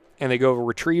them and they go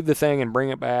retrieve the thing and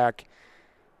bring it back.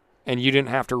 And you didn't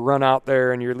have to run out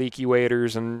there in your leaky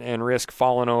waders and risk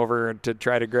falling over to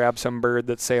try to grab some bird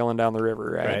that's sailing down the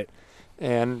river, right?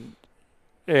 And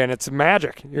it's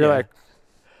magic. You're like,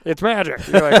 it's magic.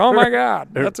 You're like, oh my God,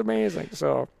 that's amazing.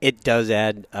 So it does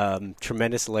add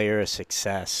tremendous layer of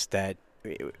success that,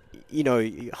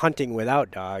 hunting without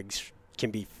dogs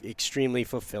can be extremely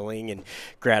fulfilling and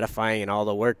gratifying and all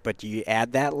the work, but you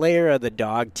add that layer of the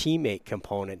dog teammate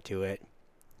component to it,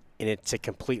 and it's a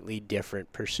completely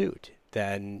different pursuit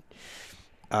than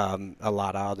a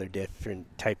lot of other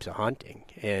different types of hunting.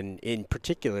 And in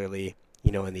particularly,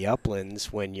 in the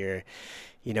uplands when you're,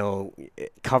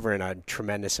 covering a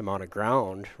tremendous amount of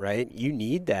ground, right? You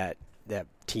need that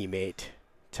teammate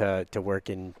to work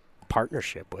in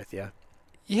partnership with you.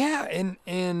 Yeah,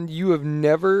 and you have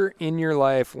never in your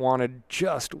life wanted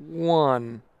just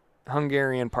one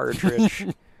Hungarian partridge.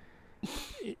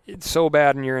 It's so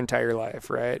bad in your entire life,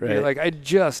 right? You're like, I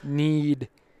just need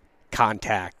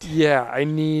contact. Yeah, I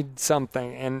need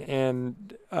something.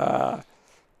 And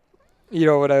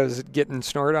when I was getting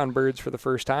snored on birds for the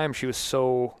first time, she was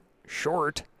so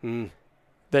short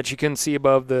that she couldn't see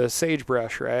above the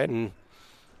sagebrush, right?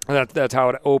 That's how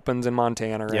it opens in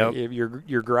Montana, right? Yep.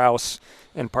 Your grouse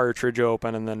and partridge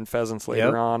open, and then pheasants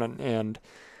later on,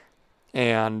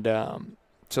 and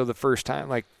so the first time,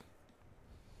 like,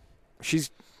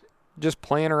 she's just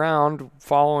playing around,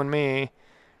 following me,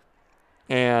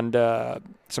 and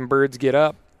some birds get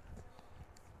up.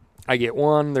 I get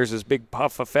one. There's this big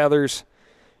puff of feathers,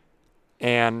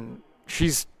 and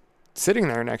she's sitting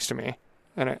there next to me,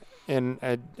 and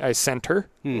I sent her.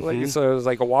 Like, so it was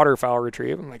like a waterfowl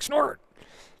retrieve. I'm like, snort.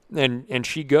 And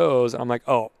she goes. I'm like,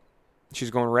 oh, she's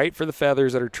going right for the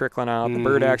feathers that are trickling out. The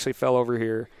bird actually fell over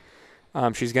here.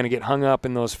 She's going to get hung up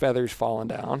in those feathers falling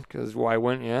down, because why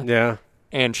wouldn't you? Yeah.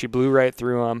 And she blew right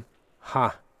through them.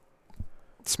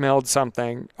 Smelled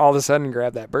something. All of a sudden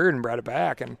grabbed that bird and brought it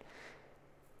back. And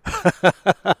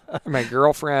my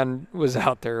girlfriend was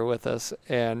out there with us,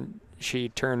 and she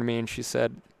turned to me and she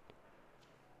said,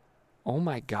 oh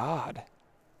my God,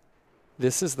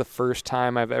 this is the first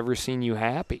time I've ever seen you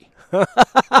happy.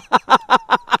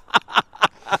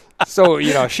 So,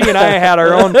 she and I had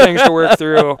our own things to work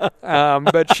through.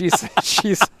 But she's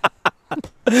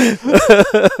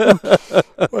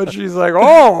like,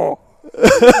 oh,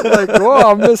 like,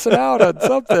 whoa, I'm missing out on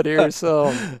something here.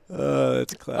 So,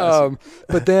 that's classic.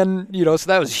 But then, so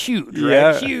that was huge,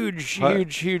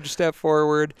 right? Huge step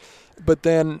forward. But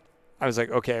then I was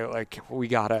like, okay, like, we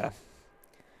gotta.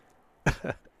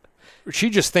 She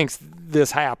just thinks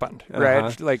this happened,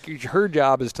 right? Like, her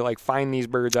job is to, like, find these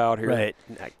birds out here, right?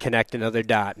 Connect another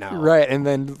dot now, right? And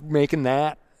then making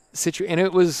that situation. And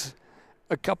it was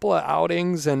a couple of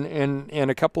outings and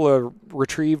a couple of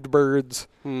retrieved birds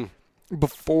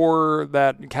before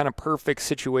that kind of perfect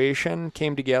situation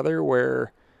came together,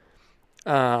 where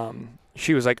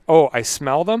she was like, "Oh, I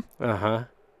smell them.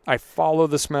 I follow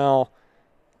the smell.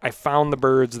 I found the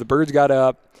birds. The birds got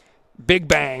up. Big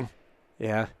bang.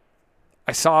 Yeah.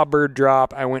 I saw a bird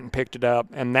drop. I went and picked it up,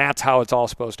 and that's how it's all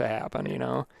supposed to happen, you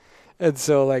know? And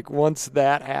so, like, once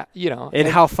that, And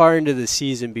how far into the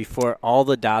season before all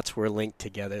the dots were linked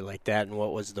together like that, and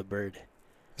what was the bird?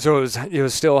 So it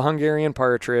was still a Hungarian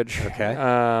partridge. Okay.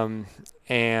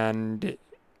 And,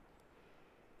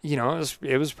 you know,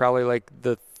 it was probably like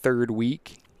the third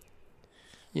week,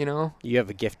 you know? You have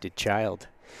a gifted child.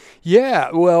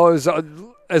 Yeah, well, it was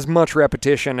as much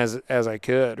repetition as I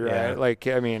could, right? Yeah. Like,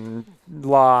 I mean,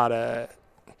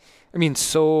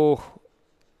 so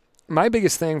my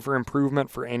biggest thing for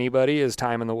improvement for anybody is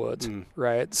time in the woods,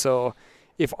 right? So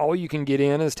if all you can get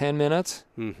in is 10 minutes,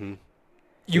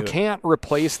 you can't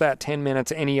replace that 10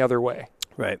 minutes any other way.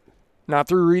 Right. Not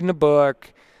through reading a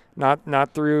book,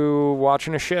 not through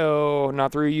watching a show,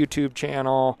 not through a YouTube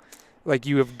channel. Like,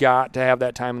 you have got to have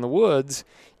that time in the woods,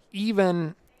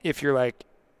 even if you're like,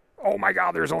 oh my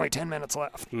God, there's only 10 minutes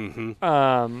left.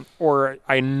 Or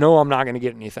I know I'm not going to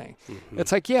get anything.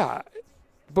 It's like, yeah,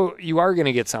 but you are going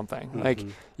to get something. Like,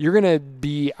 you're going to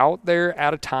be out there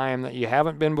at a time that you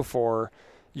haven't been before.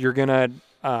 You're going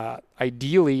to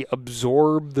ideally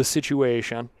absorb the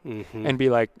situation and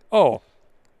be like, oh,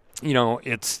 you know,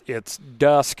 it's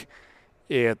dusk.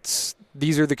 These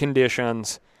are the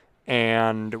conditions,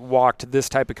 and walked this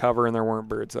type of cover and there weren't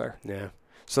birds there. Yeah.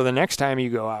 So the next time you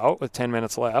go out with 10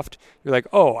 minutes left, you're like,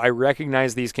 oh, I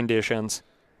recognize these conditions.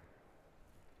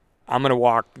 I'm going to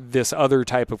walk this other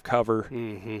type of cover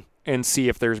and see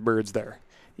if there's birds there.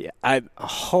 Yeah, I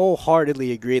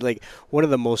wholeheartedly agree. Like, one of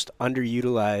the most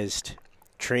underutilized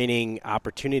training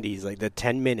opportunities, like the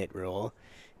 10-minute rule,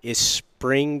 is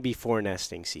spring before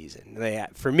nesting season.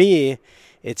 For me,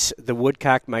 it's the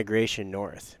woodcock migration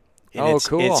north. And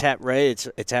cool. It's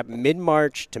at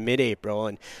mid-March to mid-April,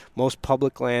 and most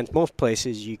public lands, most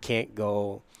places, you can't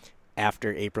go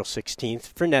after April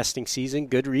 16th for nesting season.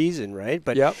 Good reason, right?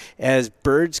 But as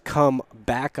birds come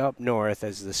back up north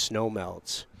as the snow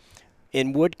melts,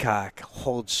 and woodcock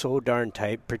holds so darn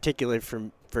tight, particularly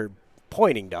for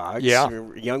pointing dogs,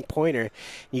 or young pointer.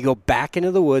 You go back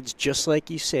into the woods, just like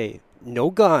you say, no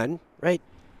gun, right?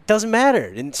 Doesn't matter.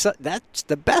 And so that's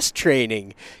the best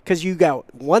training, because you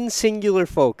got one singular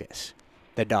focus,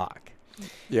 the dog.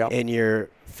 Yeah. And you're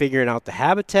figuring out the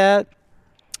habitat.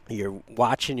 You're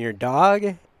watching your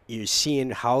dog. You're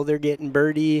seeing how they're getting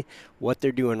birdie, what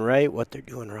they're doing right, what they're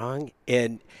doing wrong.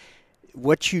 And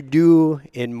what you do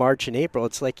in March and April,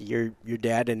 it's like your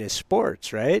dad in his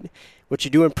sports, right? What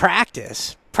you do in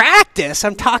practice. Practice?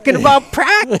 I'm talking about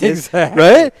practice, exactly.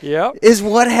 Right? Yep. Is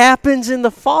what happens in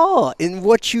the fall. And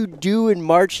what you do in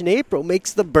March and April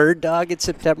makes the bird dog in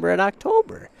September and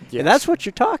October. Yes. And that's what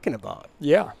you're talking about.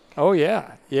 Yeah. Oh,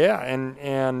 yeah. Yeah.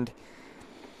 And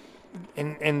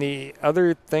the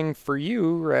other thing for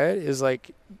you, right, is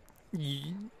like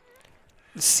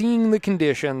seeing the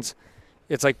conditions.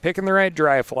 It's like picking the right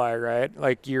dry fly, right?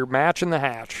 Like, you're matching the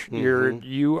hatch.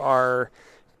 You are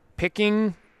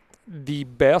picking the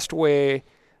best way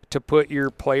to put your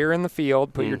player in the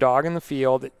field, put your dog in the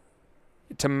field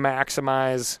to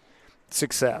maximize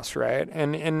success, right?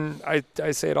 And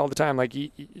I say it all the time. Like,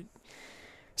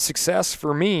 success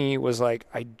for me was like,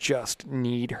 I just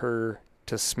need her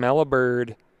to smell a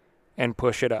bird and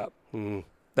push it up.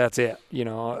 That's it. You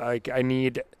know, like, I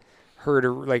need her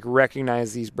to like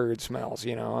recognize these bird smells,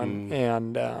 you know, and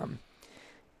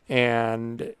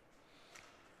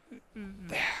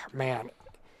man,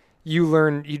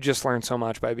 you just learn so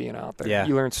much by being out there. Yeah.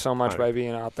 You learn so much by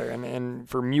being out there. And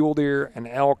for mule deer and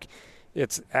elk,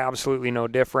 it's absolutely no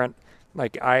different.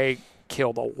 Like, I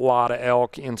killed a lot of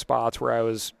elk in spots where I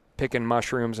was picking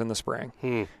mushrooms in the spring.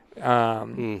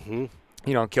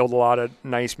 You know, killed a lot of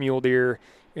nice mule deer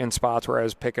in spots where I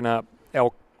was picking up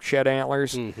elk shed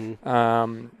antlers,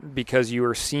 because you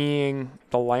are seeing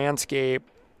the landscape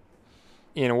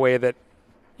in a way that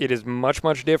it is much,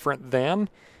 much different than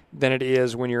it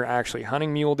is when you're actually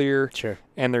hunting mule deer. Sure.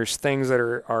 And there's things that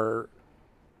are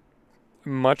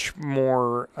much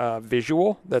more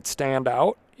visual that stand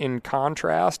out in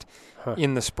contrast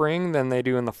in the spring than they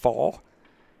do in the fall,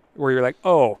 where you're like,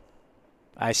 oh,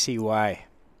 I see why.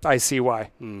 Like,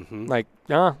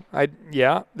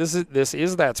 this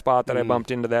is that spot that I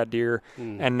bumped into that deer,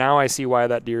 and now I see why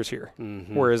that deer's here.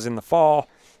 Whereas in the fall,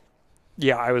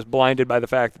 I was blinded by the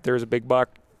fact that there's a big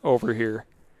buck over here,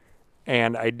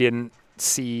 and I didn't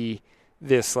see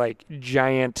this like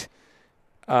giant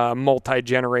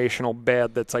multi-generational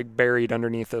bed that's like buried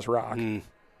underneath this rock.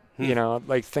 You know,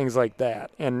 like things like that.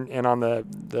 And on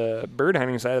the bird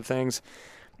hunting side of things,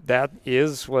 that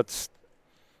is what's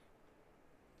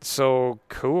so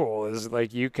cool is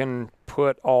like you can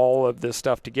put all of this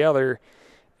stuff together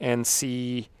and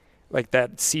see like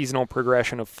that seasonal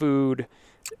progression of food,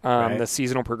 the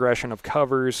seasonal progression of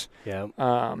covers. Yeah.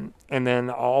 And then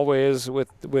always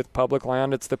with public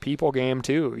land, it's the people game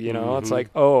too. You know, it's like,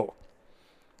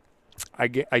 I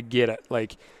get it.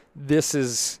 Like this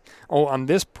is, on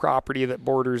this property that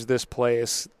borders this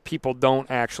place, people don't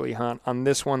actually hunt. On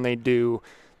this one, they do.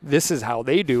 This is how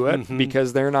they do it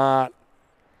because they're not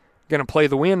going to play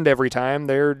the wind every time.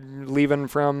 They're leaving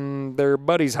from their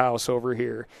buddy's house over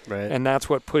here. Right. And that's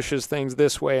what pushes things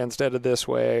this way instead of this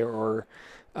way, or,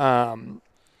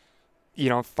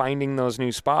 finding those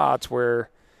new spots where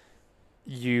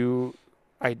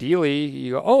ideally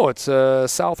you go, oh, it's a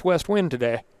southwest wind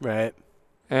today. Right.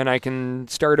 And I can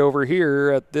start over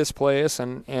here at this place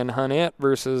and hunt it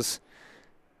versus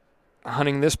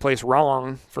hunting this place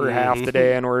wrong for half the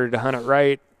day in order to hunt it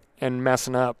right and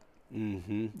messing up,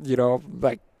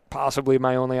 like possibly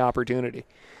my only opportunity.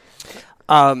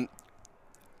 I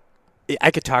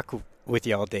could talk with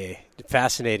you all day.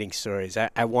 Fascinating stories.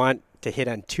 I want to hit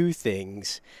on two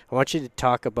things. I want you to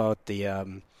talk about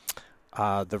the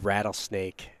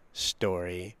rattlesnake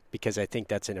story, because I think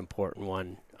that's an important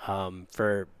one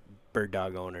for bird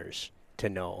dog owners to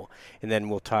know. And then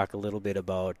we'll talk a little bit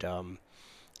about,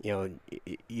 you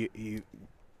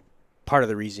part of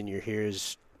the reason you're here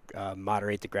is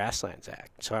Moderate the Grasslands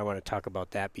Act. So I want to talk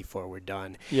about that before we're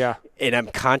done. Yeah. And I'm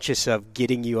conscious of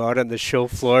getting you out on the show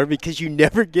floor because you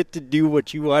never get to do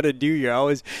what you want to do. You're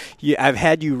always, I've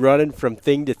had you running from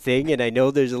thing to thing, and I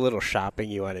know there's a little shopping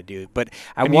you want to do. But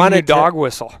I want a dog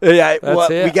whistle.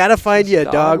 Yeah, we got to find you a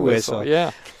dog whistle.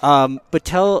 Yeah. But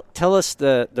tell us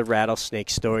the rattlesnake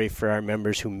story for our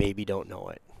members who maybe don't know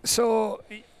it. So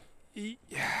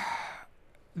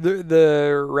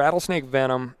the rattlesnake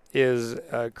venom is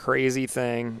a crazy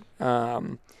thing.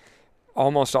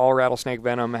 Almost all rattlesnake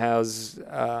venom has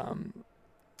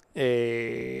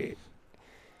there's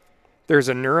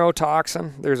a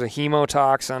neurotoxin, there's a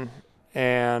hemotoxin,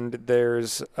 and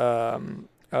there's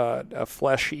a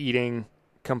flesh-eating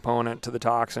component to the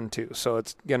toxin too. So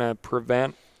it's going to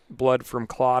prevent blood from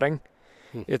clotting.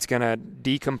 It's going to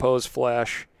decompose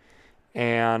flesh,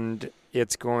 and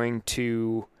it's going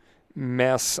to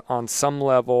mess on some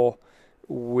level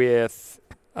with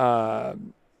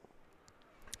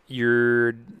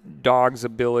your dog's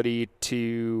ability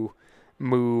to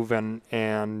move and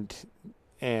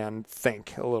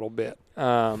think a little bit.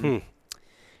 And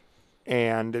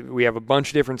we have a bunch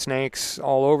of different snakes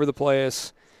all over the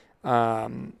place,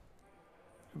 but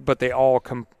they all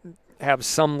have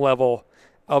some level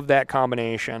of that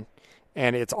combination,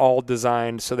 and it's all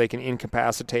designed so they can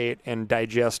incapacitate and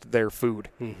digest their food.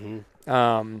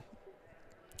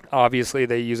 Obviously,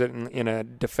 they use it in a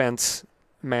defense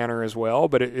manner as well,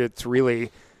 but it's really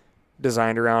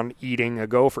designed around eating a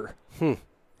gopher.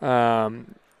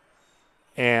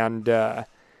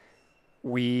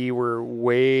 We were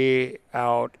way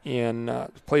out in a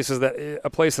place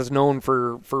that's known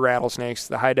for rattlesnakes,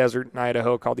 the high desert in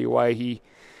Idaho called the Owyhee.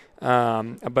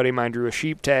 A buddy of mine drew a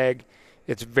sheep tag.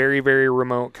 It's very, very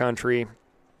remote country.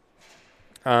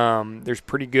 There's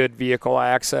pretty good vehicle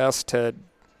access to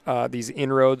these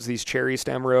inroads, these cherry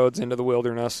stem roads into the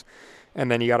wilderness,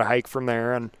 and then you got to hike from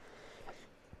there. And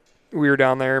we were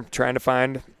down there trying to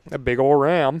find a big old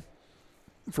ram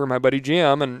for my buddy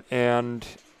Jim, and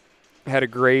had a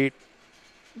great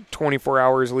 24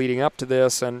 hours leading up to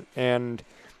this, and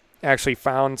actually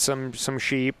found some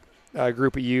sheep, a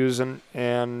group of ewes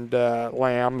and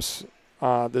lambs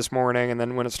this morning. And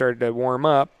then when it started to warm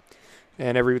up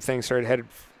and everything started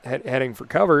heading for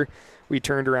cover, we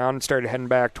turned around and started heading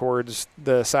back towards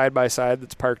the side-by-side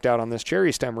that's parked out on this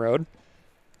cherry stem road.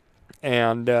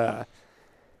 And the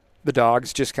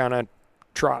dog's just kind of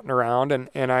trotting around,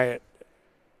 and I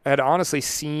had honestly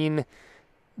seen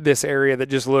this area that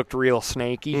just looked real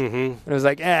snaky. And I was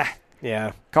like,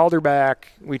 yeah. Called her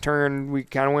back. We turned, we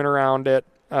kind of went around it,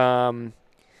 and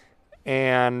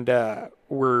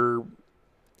we're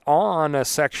on a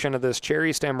section of this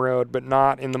cherry stem road, but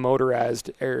not in the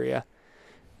motorized area.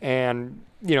 And,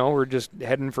 we're just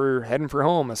heading for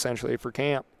home, essentially, for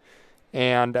camp.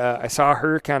 And I saw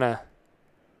her kind of,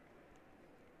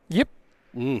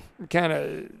 kind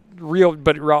of real,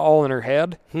 but all in her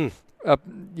head, up,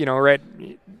 right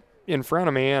in front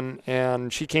of me.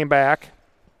 And she came back,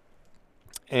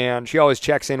 and she always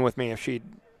checks in with me if she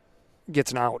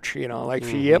gets an ouch, she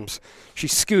yips, she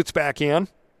scoots back in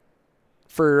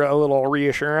for a little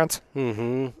reassurance.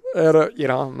 And,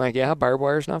 I'm like, yeah, barbed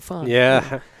wire's not fun.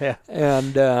 Yeah.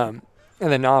 And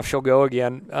And then off she'll go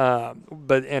again.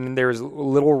 And there's a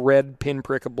little red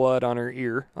pinprick of blood on her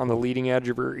ear, on the leading edge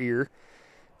of her ear.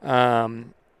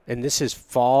 And this is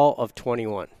fall of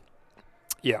 21.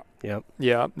 Yeah. Yep.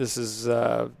 Yeah. This is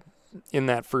in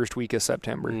that first week of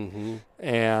September. Mm-hmm.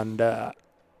 And I'm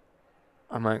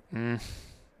like,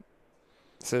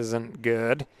 this isn't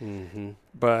good. Mm-hmm.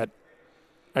 But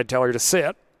I tell her to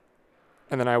sit.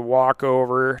 And then I walk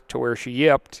over to where she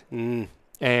yipped. Mm.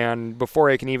 And before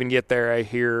I can even get there, I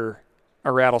hear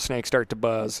a rattlesnake start to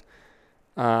buzz.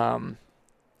 And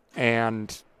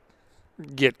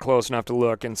get close enough to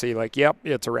look and see, like, yep,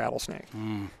 it's a rattlesnake.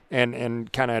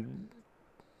 And kind of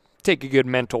take a good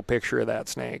mental picture of that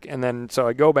snake. And then so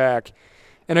I go back,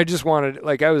 and I just wanted,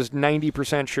 like, I was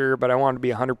 90% sure, but I wanted to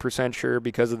be 100% sure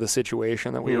because of the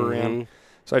situation that we were in.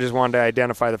 So I just wanted to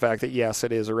identify the fact that, yes,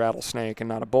 it is a rattlesnake and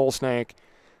not a bull snake.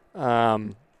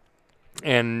 And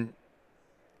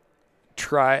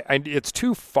it's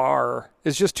too far.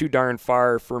 It's just too darn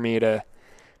far for me to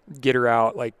get her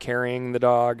out, like, carrying the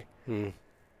dog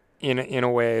in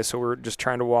a way. So we're just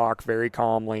trying to walk very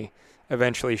calmly.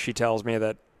 Eventually she tells me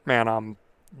that, man, I'm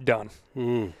done.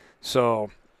 So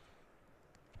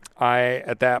I,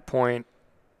 at that point,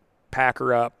 pack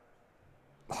her up,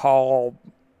 haul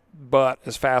butt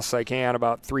as fast as I can,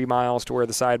 about 3 miles to where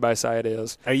the side-by-side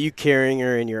is. Are you carrying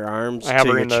her in your arms I have to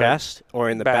her your in the chest or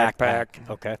in the backpack?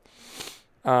 Okay.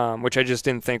 Which I just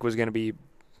didn't think was going to be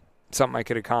something I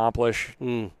could accomplish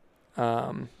when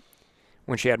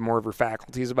she had more of her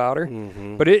faculties about her.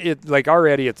 But it like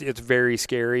already it's very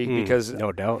scary because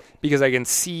no doubt, because I can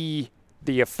see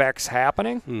the effects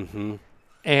happening.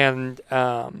 And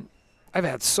I've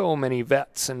had so many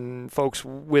vets and folks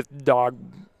with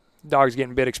dogs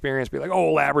getting bit experience be like,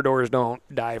 oh, Labradors don't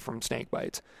die from snake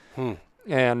bites.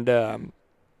 And I'm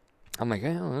like,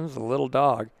 well, it was a little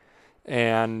dog.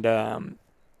 And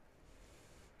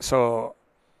so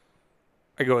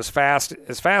I go as fast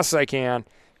as I can,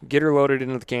 get her loaded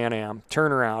into the Can-Am,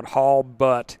 turn around, haul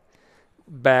butt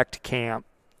back to camp.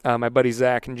 My buddies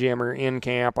Zach and Jim are in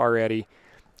camp already.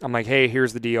 I'm like, hey,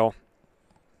 here's the deal.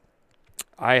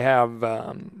 I have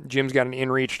Jim's got an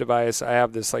InReach device. I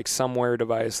have this like Somewhere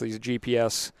device, these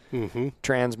GPS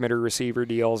transmitter receiver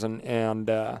deals, and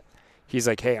he's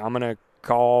like, hey, I'm gonna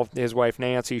call his wife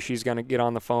Nancy. She's gonna get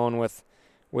on the phone with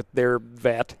their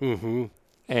vet,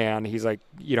 and he's like,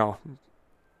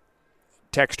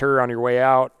 text her on your way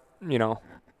out.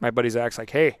 My buddy Zach's like,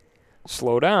 hey,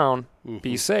 slow down,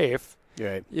 be safe.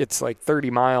 Right. It's like 30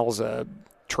 miles a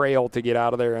trail to get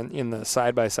out of there in the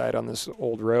side-by-side on this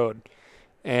old road.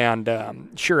 And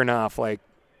sure enough, like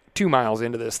 2 miles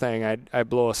into this thing, I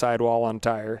blow a sidewall on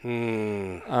tire.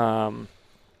 And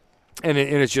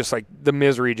it's just like the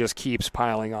misery just keeps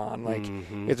piling on. Like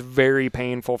it's very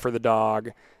painful for the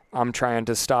dog. I'm trying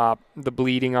to stop the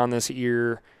bleeding on this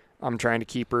ear. I'm trying to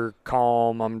keep her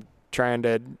calm. I'm trying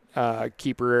to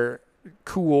keep her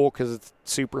cool because it's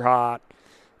super hot.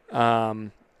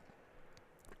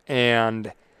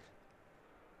 And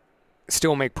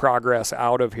still make progress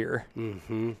out of here.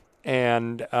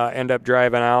 And end up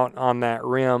driving out on that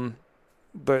rim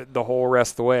the whole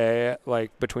rest of the way,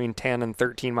 like between 10 and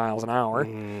 13 miles an hour,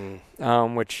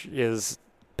 which is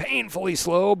painfully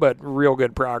slow, but real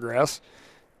good progress.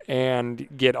 And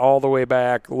get all the way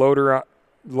back, load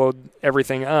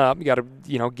everything up. You got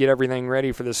to, get everything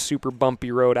ready for this super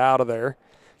bumpy road out of there.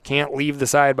 Can't leave the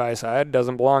side-by-side.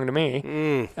 Doesn't belong to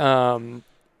me. And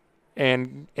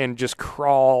just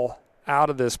crawl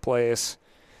out of this place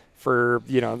for,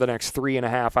 the next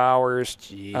 3.5 hours.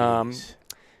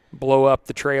 Blow up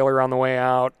the trailer on the way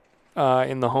out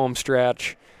in the home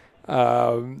stretch,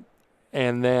 and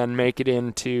then make it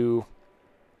into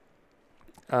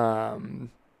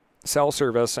cell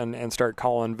service and start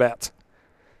calling vets.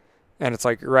 And it's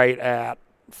like right at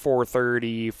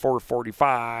 4:30,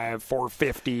 4:45,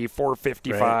 4:50,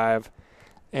 4:55. Right.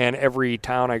 And every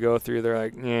town I go through, they're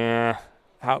like, yeah,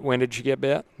 when did you get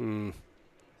bit?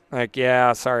 Like,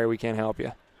 yeah, sorry, we can't help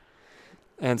you.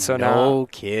 And so no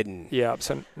kidding. Yeah,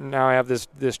 so now I have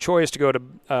this choice to go to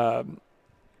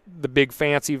the big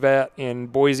fancy vet in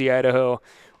Boise, Idaho,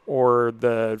 or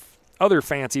the other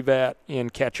fancy vet in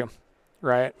Ketchum,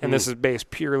 right? And this is based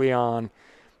purely on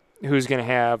who's going to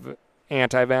have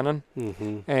anti-venom.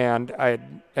 And I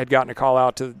had gotten a call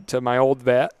out to my old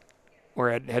vet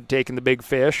where I had taken the big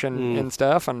fish and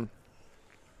stuff, and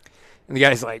the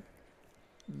guy's like,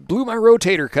 blew my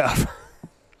rotator cuff.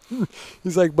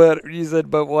 He's like, but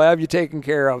we'll have you taken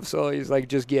care of. So he's like,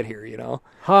 just get here,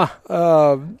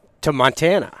 to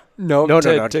Montana. No,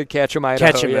 to Ketchum,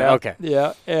 Idaho. Ketchum, yeah. Okay.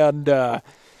 Yeah, and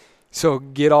so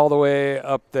get all the way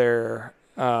up there.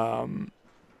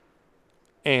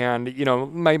 And, you know,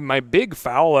 my big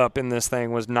foul up in this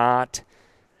thing was not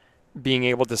being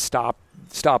able to stop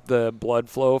the blood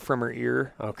flow from her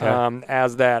ear. Okay.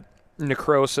 As that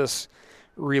necrosis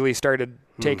really started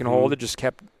taking hold, it just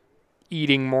kept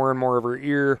eating more and more of her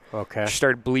ear. Okay. She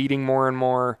started bleeding more and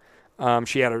more.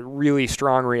 She had a really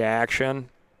strong reaction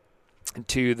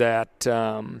to that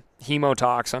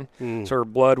hemotoxin. So her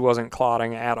blood wasn't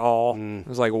clotting at all. It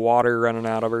was like water running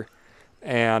out of her.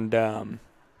 And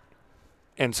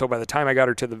so by the time I got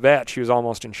her to the vet, she was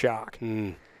almost in shock.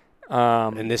 And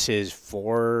this is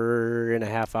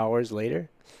 4.5 hours later?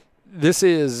 This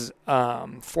is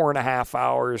 4.5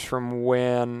 hours from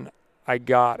when I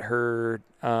got her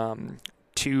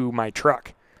to my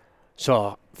truck.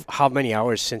 So how many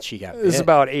hours since she got bit? This is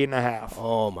about 8.5.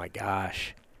 Oh, my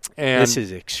gosh. And this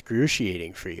is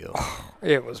excruciating for you.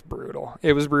 It was brutal.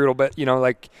 It was brutal. But, you know,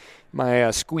 like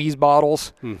my squeeze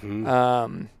bottles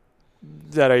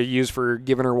that I use for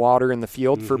giving her water in the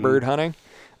field for bird hunting,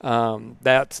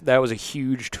 that was a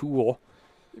huge tool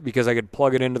because I could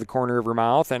plug it into the corner of her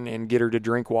mouth and get her to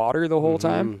drink water the whole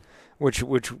time, which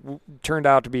turned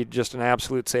out to be just an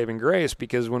absolute saving grace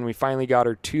because when we finally got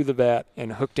her to the vet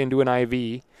and hooked into an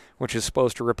IV, which is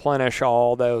supposed to replenish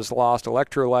all those lost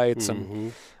electrolytes,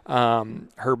 and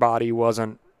her body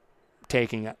wasn't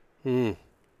taking it.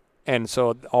 And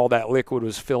so all that liquid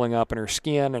was filling up in her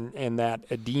skin, and that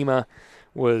edema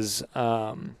was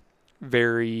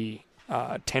very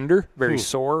tender, very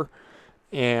sore.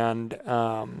 And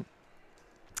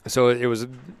so it was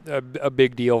a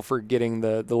big deal for getting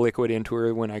the liquid into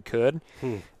her when I could.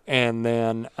 And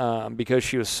then because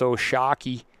she was so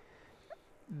shocky,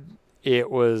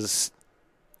 it was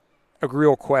a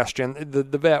real question.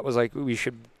 The vet was like, we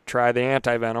should try the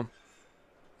anti-venom.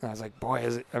 And I was like,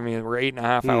 boy, we're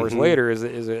 8.5 hours later. Is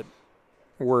it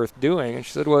worth doing? And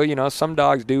she said, well, you know, some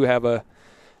dogs do have a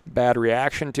bad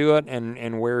reaction to it,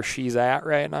 and where she's at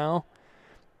right now,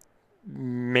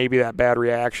 maybe that bad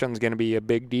reaction is going to be a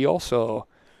big deal. So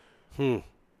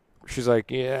she's like,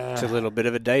 yeah. It's a little bit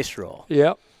of a dice roll.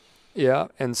 Yep. Yeah.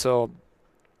 And so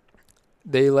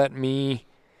they let me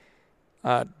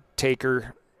take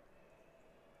her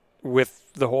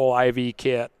with the whole IV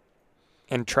kit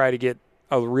and try to get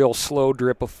a real slow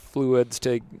drip of fluids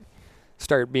to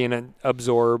start being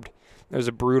absorbed. It was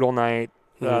a brutal night.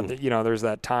 You know, there's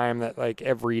that time that like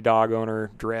every dog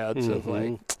owner dreads of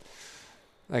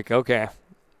like, okay,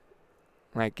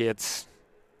 like it's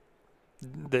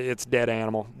dead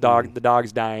animal. The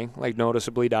dog's dying, like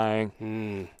noticeably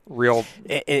dying. Real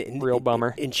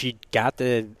bummer. And she got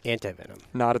the anti-venom.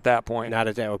 Not at that point. Not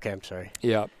at that. Okay, I'm sorry.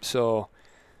 Yeah. So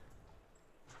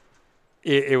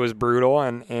it was brutal,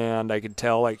 and I could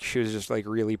tell like she was just like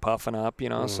really puffing up, you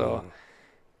know. So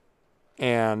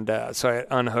I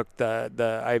unhooked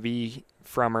the IV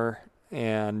from her,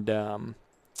 and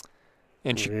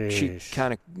she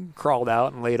kind of crawled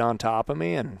out and laid on top of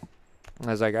me, and I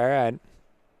was like, all right,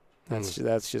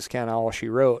 that's just kind of all she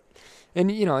wrote.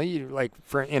 And you know,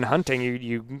 in hunting,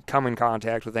 you come in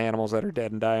contact with animals that are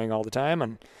dead and dying all the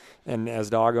time, and as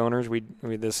dog owners, we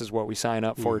this is what we sign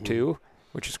up for too,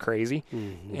 which is crazy.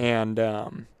 And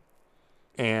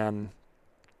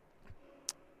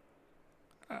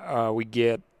we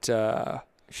get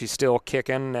she's still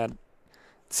kicking at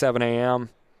 7 a.m.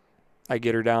 I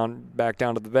get her back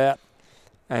down to the vet,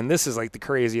 and this is like the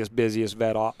craziest, busiest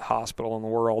vet hospital in the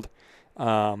world.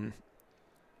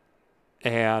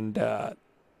 And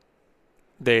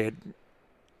they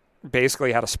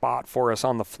basically had a spot for us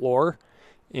on the floor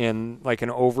in like an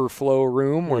overflow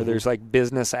room where there's like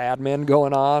business admin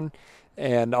going on,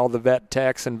 and all the vet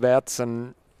techs and vets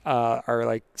and are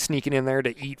like sneaking in there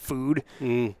to eat food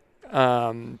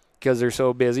because they're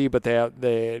so busy. But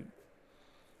they're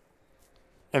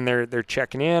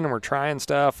checking in, and we're trying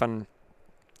stuff, and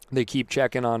they keep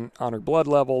checking on her blood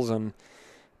levels, and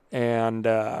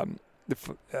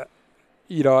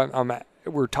you know,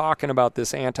 we're talking about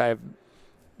this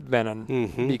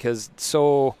anti-venom because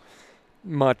so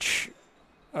much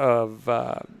of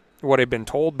what I've been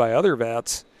told by other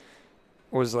vets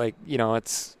was like, you know,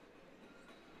 it's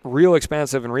real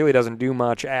expensive and really doesn't do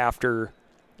much after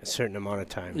a certain amount of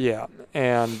time. Yeah.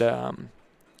 And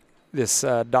this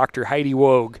Dr. Heidi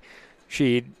Woog,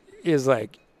 she is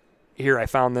like, here, I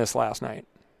found this last night.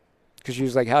 Because she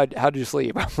was like, how'd you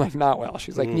sleep? I'm like, not well.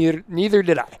 She's like, neither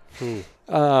did I.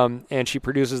 And she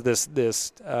produces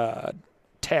this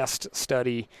test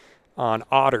study on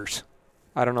otters.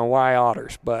 I don't know why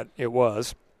otters, but it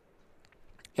was.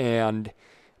 And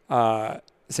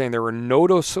saying there were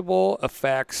noticeable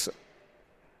effects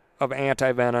of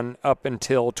antivenom up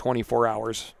until 24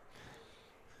 hours.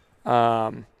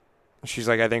 She's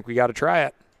like, I think we got to try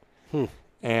it. Hmm.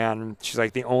 And she's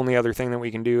like, the only other thing that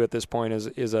we can do at this point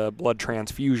is a blood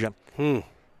transfusion.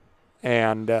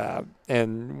 And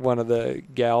one of the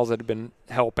gals that had been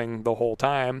helping the whole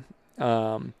time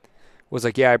was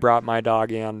like, yeah, I brought my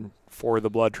dog in for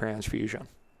the blood transfusion.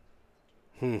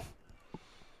 And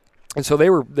so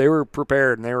they were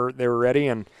prepared, and they were ready,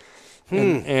 and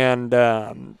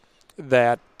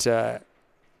that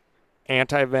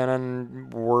anti-venom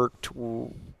worked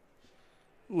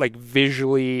like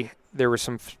visually. There were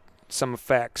some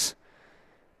effects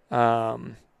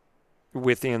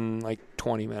within like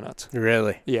 20 minutes.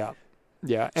 Really? Yeah.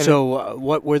 And so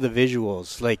what were the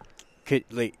visuals? Like,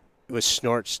 was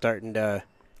Snort starting to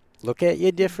look at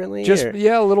you differently? Just,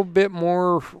 a little bit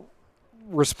more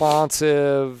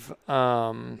responsive,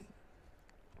 a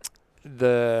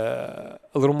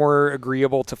little more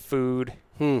agreeable to food.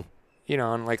 And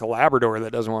like a Labrador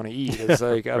that doesn't want to eat is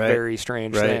like a very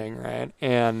strange thing, right?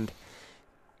 And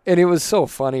it was so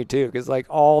funny too, because like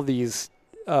all these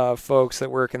folks that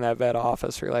work in that vet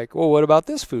office are like, well, what about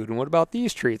this food, and what about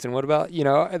these treats, and what about,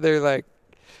 they're like,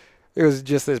 it was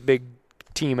just this big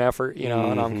team effort,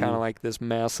 and I'm kind of like this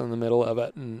mess in the middle of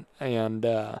it, and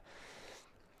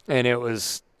it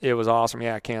was awesome.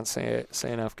 Yeah, I can't say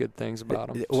enough good things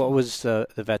about him. What was the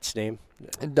vet's name?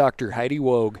 Dr. Heidi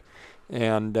Wogue,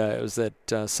 and it was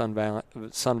at Sun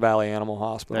Valley Animal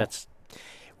Hospital.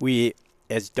 We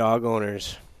as dog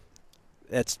owners,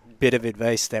 that's a bit of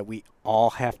advice that we all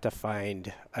have to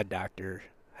find a Dr.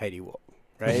 Heidi Wogue,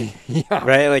 right? Yeah.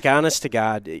 Right? Like, honest to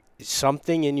God,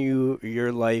 something in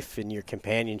your life and your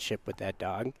companionship with that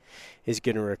dog is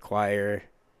going to require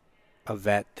a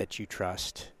vet that you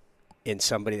trust, and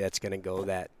somebody that's going to go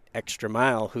that extra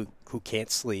mile who can't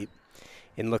sleep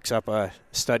and looks up a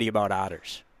study about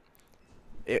otters.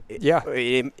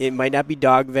 It might not be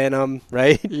dog venom,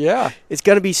 right? Yeah. It's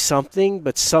going to be something,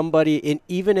 but somebody, and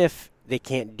even if they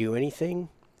can't do anything,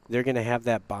 they're going to have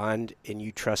that bond, and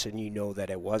you trust and you know that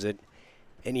it wasn't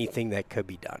anything that could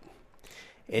be done.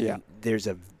 And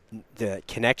the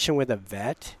connection with a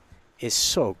vet is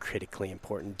so critically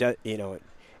important.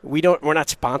 We're not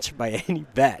sponsored by any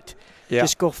vet. Yeah.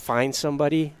 Just go find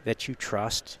somebody that you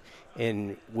trust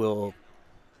and will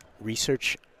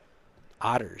research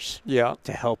otters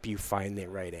to help you find the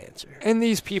right answer. And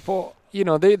these people,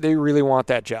 they really want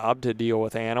that job to deal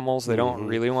with animals. They don't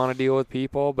really want to deal with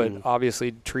people, but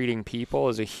obviously treating people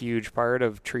is a huge part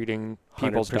of treating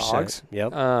people's 100%. dogs.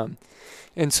 Yep.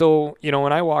 And so,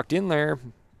 when I walked in there,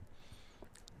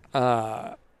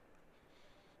 I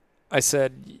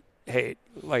said, hey,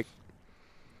 like,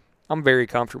 I'm very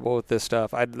comfortable with this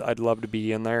stuff. I'd love to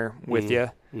be in there with you.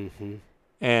 Mm-hmm.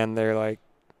 And they're like,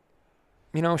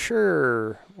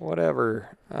 sure, whatever.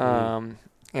 And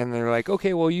they're like,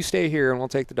 okay, well, you stay here and we'll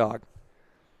take the dog.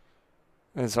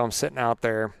 And so I'm sitting out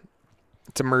there.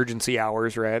 It's emergency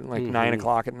hours, right? Like 9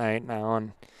 o'clock at night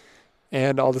now.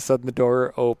 And all of a sudden the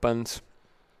door opens.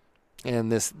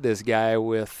 And this guy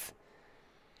with,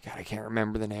 God, I can't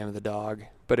remember the name of the dog.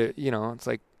 But, it's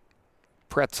like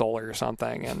Pretzel or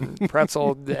something. And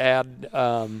Pretzel had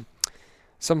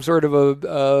some sort of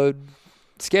a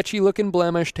sketchy-looking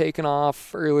blemish taken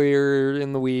off earlier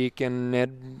in the week, and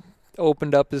had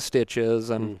opened up his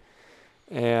stitches, and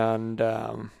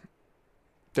they're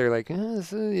like,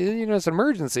 it's an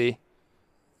emergency,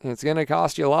 and it's going to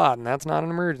cost you a lot, and that's not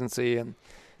an emergency. And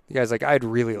the guy's like, I'd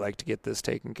really like to get this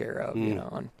taken care of,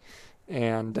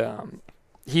 and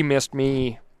he missed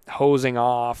me hosing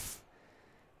off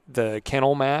the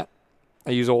kennel mat. I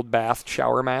use old bath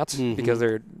shower mats because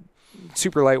they're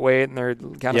super lightweight and they're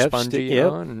kind of spongy,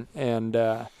 and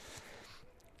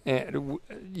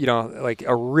like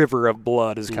a river of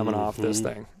blood is coming off this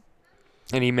thing,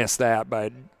 and he missed that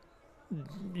by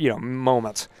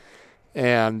moments,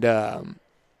 and I'm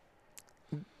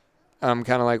kind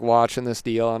of like watching this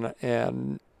deal,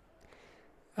 and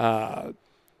the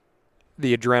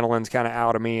adrenaline's kind of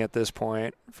out of me at this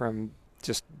point from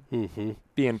just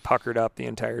being puckered up the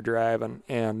entire drive,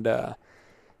 and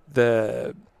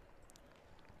the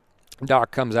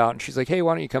doc comes out and she's like, hey,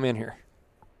 why don't you come in here?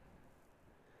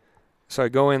 So I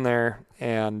go in there,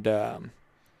 and they're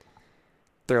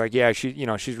like, yeah,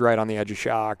 she's right on the edge of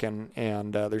shock,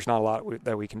 and there's not a lot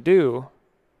that we can do.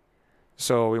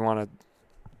 So we want to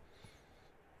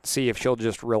see if she'll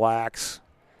just relax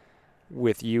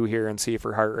with you here and see if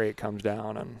her heart rate comes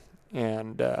down.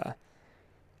 And then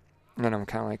I'm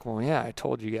kind of like, well, yeah, I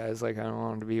told you guys, like, I don't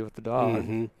want to be with the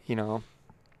dog,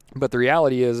 But the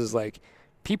reality is like,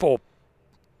 people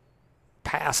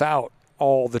pass out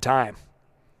all the time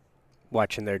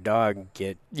watching their dog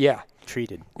get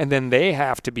treated. And then they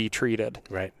have to be treated.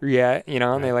 Right. Yeah,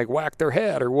 and they like whack their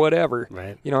head or whatever.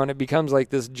 Right. And it becomes like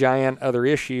this giant other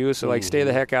issue. So like stay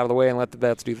the heck out of the way and let the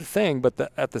vets do the thing.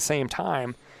 But at the same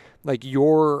time, like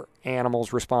your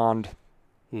animals respond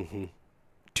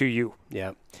to you.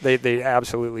 Yeah. They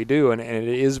absolutely do. And it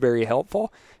is very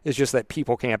helpful. It's just that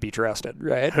people can't be trusted,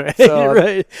 right? Right. So,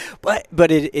 right.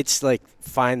 But it's like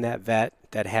find that vet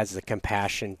that has the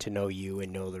compassion to know you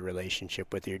and know the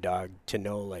relationship with your dog, to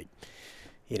know like,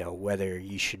 whether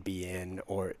you should be in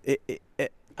or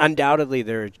undoubtedly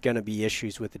there are going to be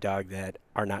issues with the dog that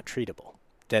are not treatable,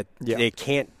 that they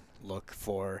can't look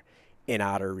for in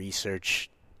outer research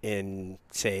and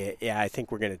say, yeah, I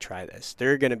think we're going to try this.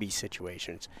 There are going to be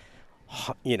situations,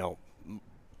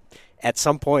 at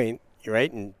some point,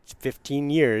 right, in 15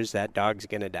 years, that dog's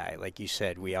going to die. Like you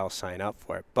said, we all sign up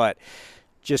for it. But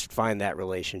just find that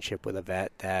relationship with a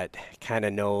vet that kind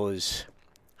of knows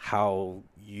how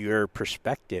your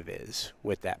perspective is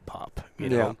with that pup. You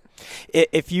know,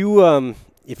 if you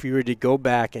were to go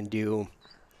back and do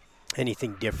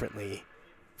anything differently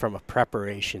from a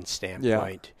preparation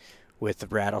standpoint with the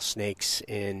rattlesnakes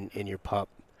in your pup,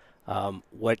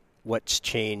 what's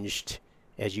changed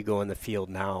as you go in the field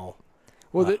now?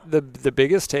 Well, the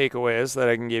biggest takeaways that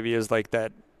I can give you is like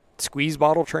that squeeze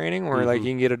bottle training where like you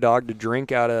can get a dog to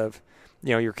drink out of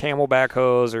your Camelback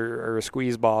hose or a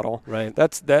squeeze bottle. Right.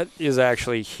 That is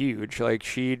actually huge. Like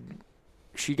she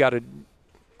got to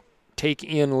take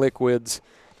in liquids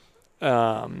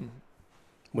when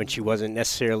she wasn't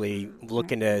necessarily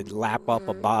looking to lap up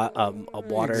a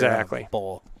water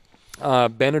bowl.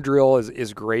 Benadryl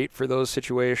is great for those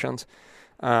situations.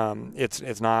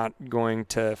 It's not going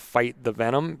to fight the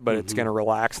venom, but it's going to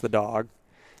relax the dog.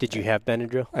 Did you have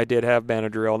Benadryl? I did have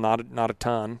Benadryl, not a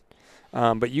ton,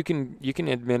 but you can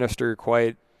administer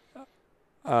quite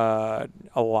a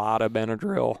lot of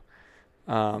Benadryl.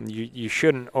 You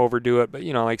shouldn't overdo it, but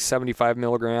like 75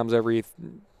 milligrams every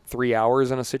 3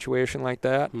 hours in a situation like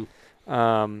that,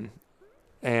 and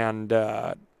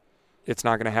it's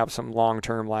not going to have some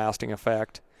long-term lasting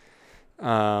effect.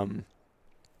 And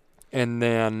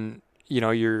then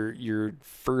your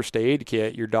first aid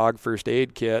kit, your dog first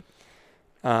aid kit.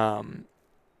 Boy,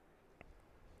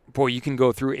 you can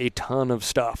go through a ton of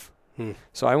stuff.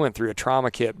 So I went through a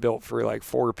trauma kit built for like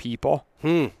 4 people,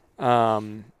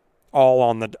 all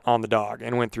on the dog,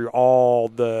 and went through all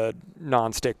the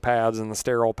non-stick pads and the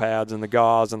sterile pads and the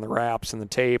gauze and the wraps and the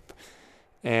tape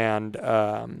and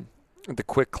the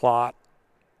quick clot.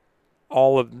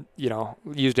 All of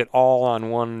used it all on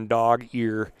one dog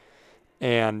ear,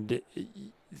 and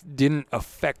didn't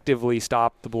effectively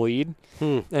stop the bleed.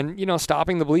 And,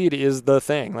 stopping the bleed is the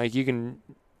thing. Like, you can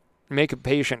make a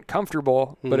patient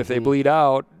comfortable, but if they bleed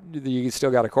out, you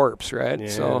still got a corpse, right? Yeah.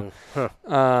 So,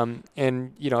 and,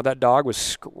 that dog was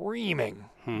screaming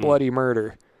bloody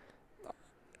murder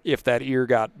if that ear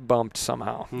got bumped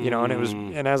somehow, and it was,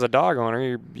 and as a dog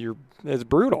owner, it's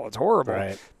brutal. It's horrible.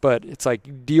 Right. But it's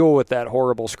like, deal with that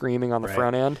horrible screaming on the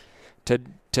front end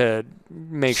to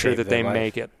make sure that they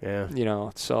make it. Yeah.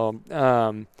 So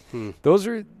those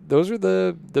are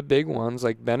the big ones.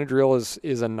 Like Benadryl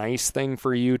is a nice thing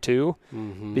for you too,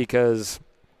 because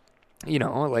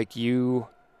like you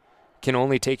can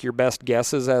only take your best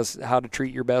guesses as how to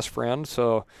treat your best friend.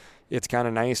 So it's kind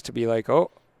of nice to be like,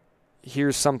 oh,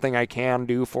 here's something I can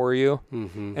do for you,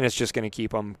 and it's just going to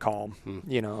keep them calm.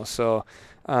 So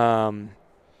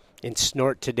and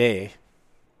Snort today,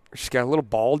 she's got a little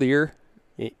bald ear.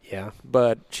 Yeah,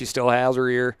 but she still has her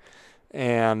ear,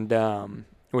 and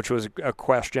which was a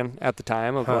question at the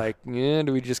time of like,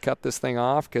 do we just cut this thing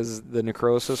off because the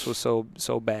necrosis was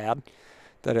so bad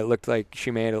that it looked like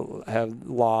she may have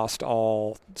lost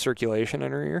all circulation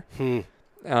in her ear,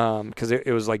 because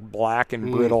it was like black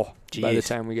and brittle by the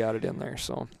time we got it in there.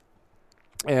 So,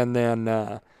 and then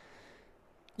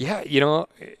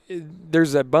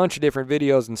there's a bunch of different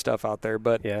videos and stuff out there,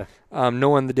 but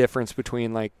knowing the difference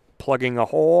between like plugging a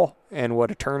hole and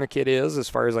what a tourniquet is as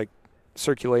far as like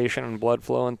circulation and blood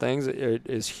flow and things, it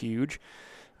is huge.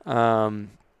 The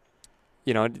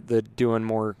doing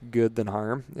more good than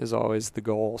harm is always the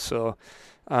goal. So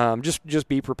just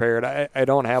be prepared. I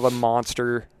don't have a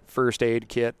monster first aid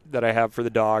kit that I have for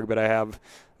the dog, but I have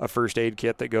a first aid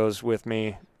kit that goes with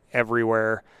me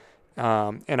everywhere.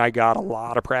 And I got a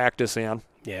lot of practice in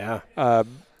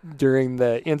during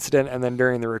the incident and then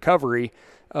during the recovery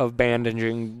of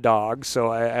bandaging dogs, so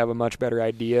I have a much better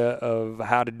idea of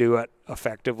how to do it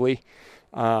effectively.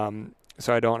 So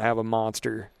I don't have a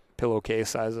monster pillowcase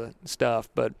size of stuff,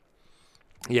 but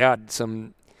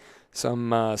some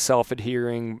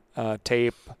self-adhering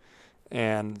tape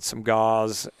and some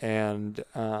gauze and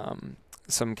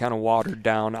some kind of watered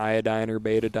down iodine or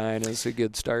betadine is a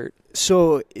good start.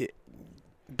 So,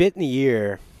 bit in the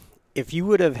ear, if you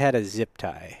would have had a zip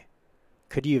tie,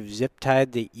 could you have zip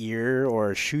tied the ear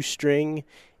or a shoestring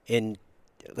and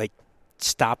like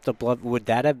stop the blood? Would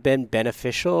that have been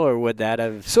beneficial, or would that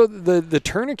have? So the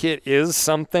tourniquet is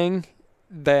something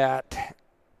that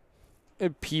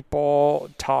people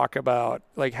talk about,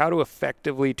 like how to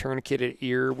effectively tourniquet an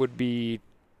ear would be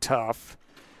tough.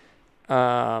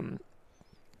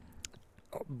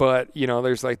 But, you know,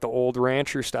 there's like the old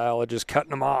rancher style of just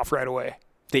cutting them off right away.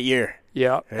 The ear.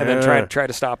 Yeah, and then try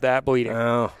to stop that bleeding.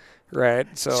 Oh. Right.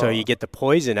 So you get the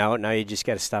poison out, now you just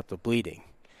got to stop the bleeding.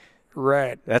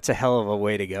 Right. That's a hell of a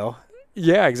way to go.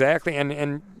 Yeah, exactly.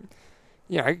 And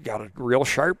yeah, I got a real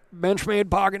sharp Benchmade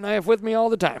pocket knife with me all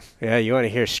the time. Yeah, you want to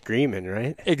hear screaming,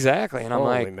 right? Exactly. And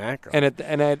Holy I'm like, mackerel.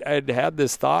 and I'd had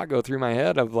this thought go through my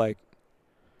head of like,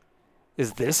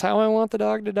 is this how I want the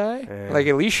dog to die? Yeah. Like,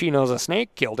 at least she knows a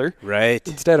snake killed her. Right.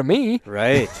 Instead of me.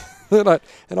 Right. And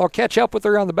I'll catch up with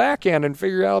her on the back end and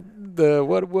figure out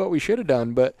what we should have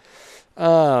done. But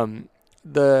I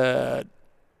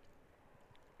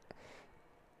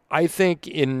think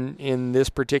in this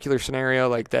particular scenario,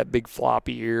 like that big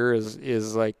floppy ear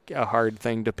is like a hard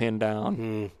thing to pin down.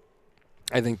 Mm.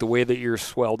 I think the way the ear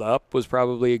swelled up was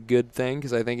probably a good thing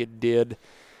because I think it did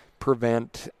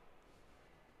prevent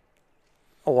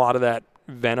a lot of that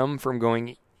venom from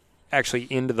going actually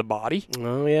into the body.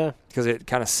 Oh, yeah. Because it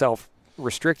kind of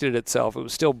self-restricted itself. It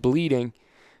was still bleeding.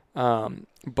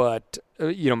 But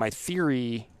my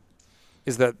theory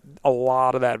is that a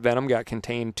lot of that venom got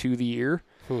contained to the ear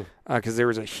because there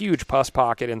was a huge pus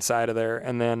pocket inside of there.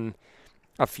 And then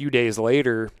a few days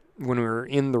later, when we were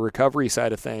in the recovery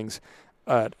side of things,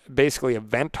 basically a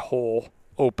vent hole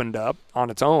opened up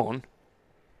on its own.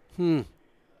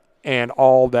 And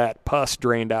all that pus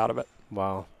drained out of it.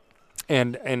 Wow.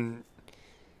 And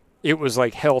it was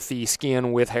like healthy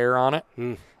skin with hair on it.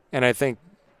 And I think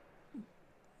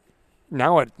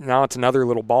now it's another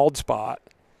little bald spot.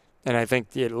 And I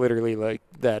think it literally, like,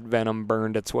 that venom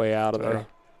burned its way out of there.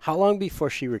 How long before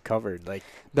she recovered? Like,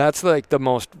 that's like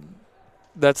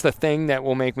that's the thing that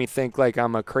will make me think like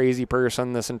I'm a crazy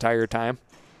person this entire time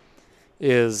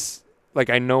is like,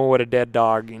 I know what a dead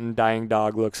dog and dying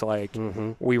dog looks like.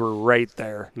 Mm-hmm. We were right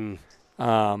there.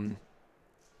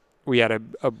 We had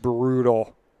a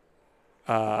brutal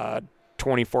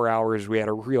 24 hours. We had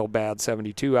a real bad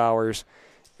 72 hours.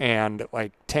 And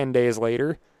like 10 days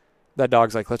later, that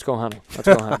dog's like, let's go hunting. Let's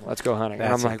go hunting. Let's go hunting.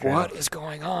 And I'm like, incredible. What is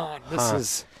going on? This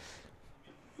is,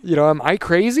 am I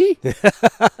crazy?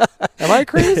 Am I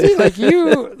crazy? Like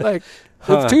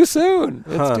it's too soon.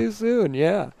 It's too soon.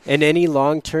 Yeah. And any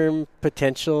long-term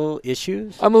potential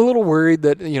issues? I'm a little worried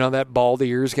that, that bald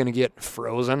ear is going to get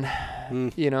frozen,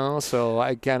 so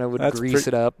I kind of would grease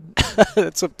it up.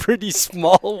 That's a pretty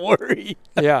small worry.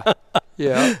 Yeah.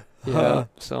 Yeah. Yeah.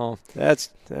 So that's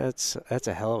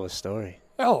a hell of a story.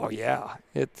 Oh yeah.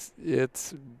 It's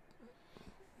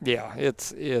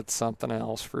something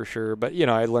else for sure. But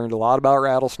I learned a lot about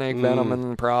rattlesnake venom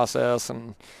in the process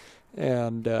and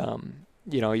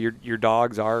your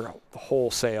dogs are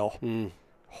wholesale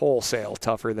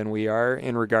tougher than we are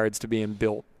in regards to being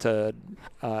built to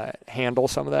handle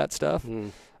some of that stuff.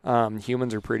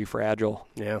 Humans are pretty fragile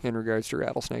in regards to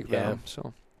rattlesnake venom.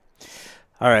 So,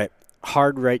 all right,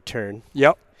 hard right turn.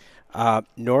 Yep.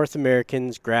 North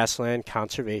Americans Grassland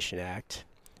Conservation Act.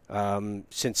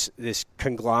 Since this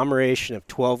conglomeration of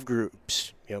 12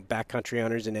 groups, Backcountry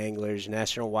Hunters and Anglers,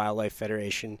 National Wildlife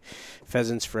Federation,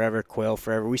 Pheasants Forever, Quail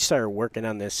Forever, we started working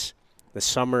on this the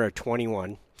summer of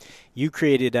 21. You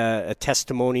created a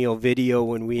testimonial video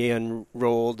when we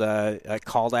enrolled a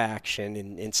call to action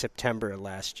in September of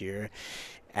last year,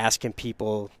 asking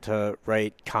people to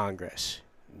write Congress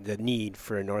the need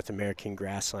for a North American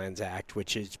Grasslands Act,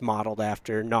 which is modeled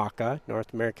after NAWCA,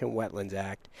 North American Wetlands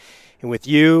Act. And with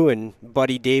you and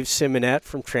buddy Dave Simonette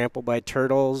from Trampled by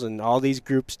Turtles and all these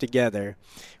groups together,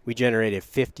 we generated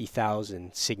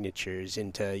 50,000 signatures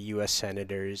into U.S.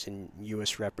 senators and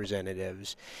U.S.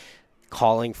 representatives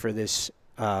calling for this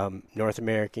North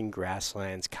American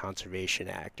Grasslands Conservation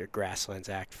Act, or Grasslands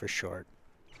Act for short.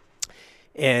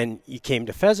 And you came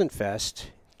to Pheasant Fest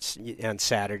on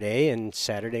Saturday, and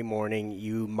Saturday morning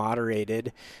you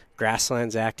moderated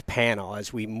Grasslands Act panel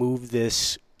as we move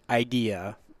this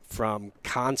idea from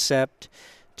concept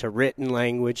to written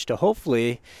language to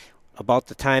hopefully about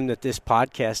the time that this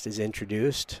podcast is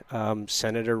introduced,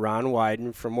 Senator Ron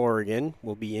Wyden from Oregon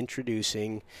will be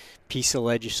introducing piece of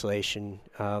legislation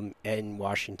in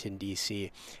Washington,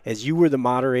 D.C. As you were the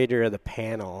moderator of the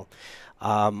panel,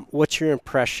 what's your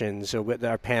impressions? So with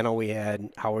our panel, we had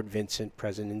Howard Vincent,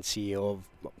 President and CEO of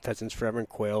Pheasants Forever and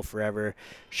Quail Forever,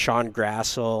 Sean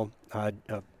Grassel, a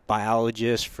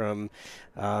biologist from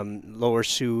Lower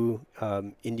Sioux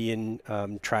Indian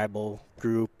tribal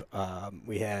group.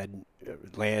 We had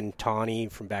Land Tawney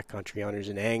from Backcountry Hunters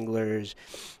and Anglers,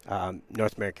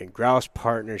 North American Grouse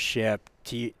Partnership,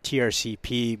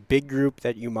 TRCP, big group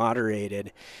that you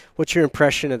moderated. What's your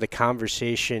impression of the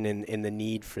conversation and the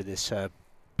need for this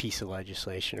piece of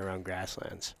legislation around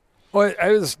grasslands? Well, I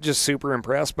was just super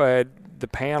impressed by the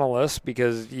panelists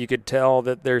because you could tell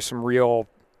that there's some real.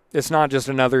 It's not just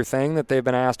another thing that they've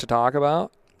been asked to talk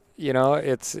about. You know,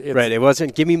 it's right. It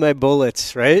wasn't give me my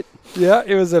bullets, right? Yeah,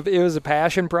 it was a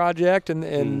passion project,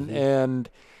 and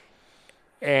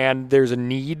there's a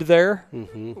need there,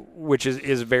 which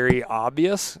is very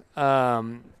obvious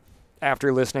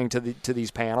after listening to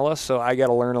these panelists. So I got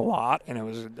to learn a lot, and it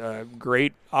was a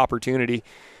great opportunity.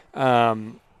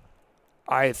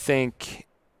 I think.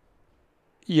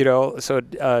 You know, so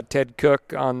Ted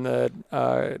Cook on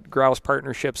the grouse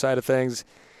partnership side of things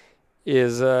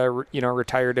is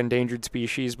retired endangered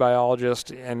species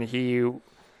biologist, and he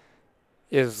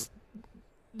is,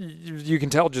 you can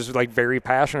tell, just like very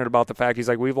passionate about the fact. He's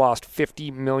like, we've lost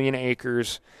 50 million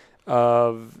acres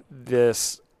of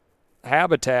this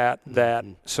habitat that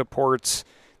supports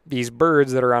these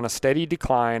birds that are on a steady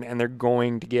decline, and they're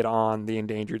going to get on the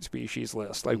endangered species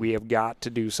list. Like, we have got to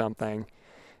do something.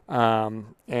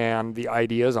 And the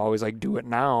idea is always like, do it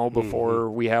now before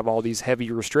we have all these heavy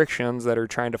restrictions that are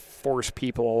trying to force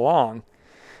people along.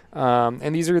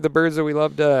 And these are the birds that we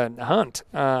love to hunt.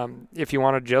 If you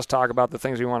want to just talk about the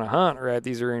things we want to hunt, right?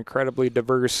 These are incredibly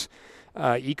diverse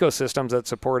ecosystems that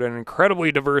support an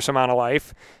incredibly diverse amount of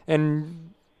life.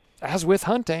 And as with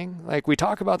hunting, like, we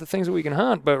talk about the things that we can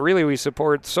hunt, but really we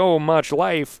support so much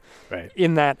life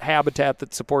in that habitat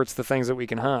that supports the things that we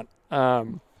can hunt.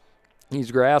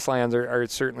 These grasslands are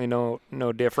certainly no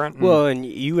different. Well, and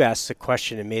you asked the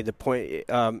question and made the point.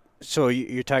 So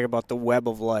you're talking about the web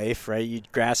of life, right?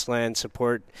 Grasslands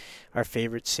support our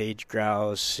favorite sage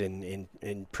grouse and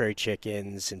prairie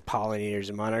chickens and pollinators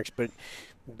and monarchs, but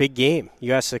big game.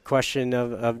 You asked the question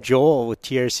of Joel with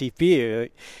TRCP.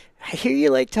 I hear you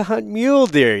like to hunt mule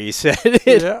deer, you said.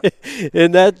 Yeah.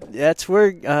 And that's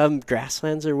where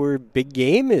grasslands are where big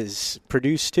game is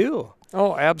produced too.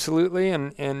 Oh, absolutely,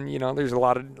 and you know, there's a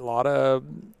lot of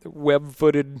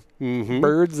web-footed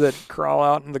birds that crawl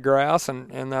out in the grass,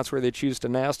 and that's where they choose to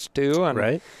nest too. And,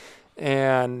 right.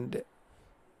 And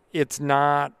it's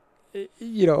not,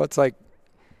 you know, it's like,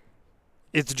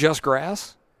 it's just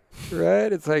grass,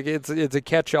 right? It's like it's a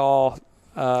catch-all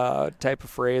type of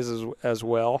phrase as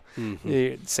well.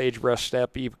 The sagebrush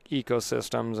steppe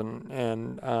ecosystems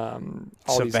and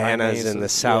all savannas these in the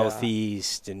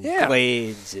southeast and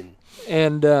glades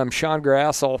and Sean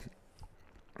Grassel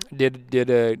did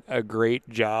a great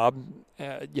job.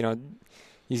 You know,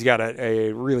 he's got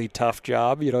a really tough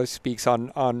job. You know, he speaks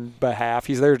on behalf.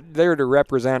 He's there to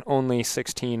represent only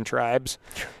 16 tribes.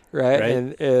 Right.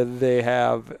 And they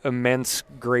have immense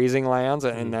grazing lands,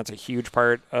 and that's a huge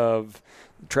part of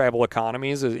tribal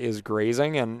economies is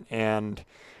grazing and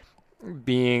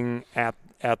being at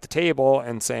the table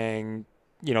and saying,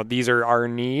 you know, these are our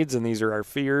needs and these are our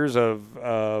fears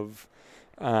of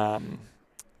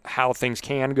how things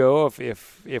can go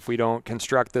if we don't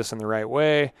construct this in the right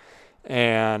way.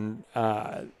 And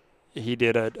he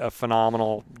did a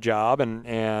phenomenal job,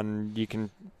 and you can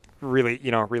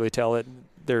really tell it.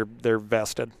 They're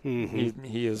vested.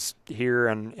 He is here,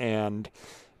 and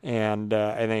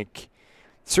I think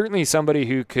certainly somebody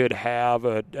who could have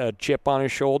a chip on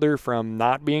his shoulder from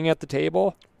not being at the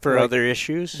table for other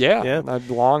issues. Yeah, a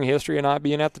long history of not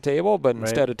being at the table, but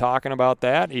instead of talking about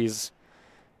that, he's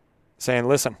saying,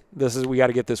 "Listen, we got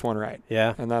to get this one right."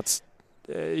 Yeah, and that's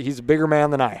he's a bigger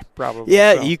man than I probably.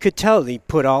 Yeah, so. You could tell he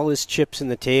put all his chips in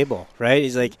the table, right?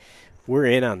 He's like, we're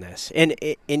in on this, and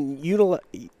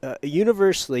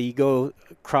universally, you go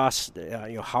across.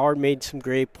 Howard made some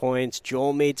great points.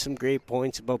 Joel made some great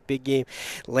points about big game.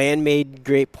 Land made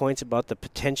great points about the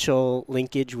potential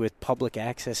linkage with public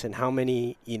access and how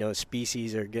many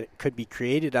species could be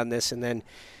created on this, and then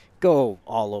go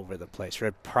all over the place,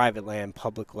 right? Private land,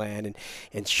 public land,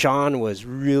 and Sean was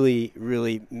really,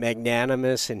 really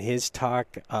magnanimous in his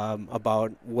talk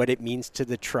about what it means to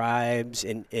the tribes,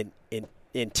 and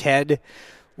Ted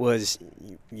was,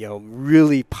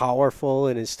 really powerful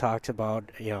in his talks about,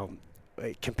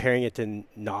 comparing it to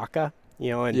NACA,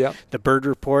 and Yep. the bird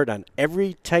report on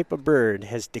every type of bird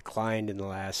has declined in the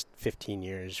last 15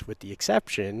 years, with the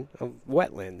exception of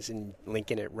wetlands, and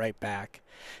linking it right back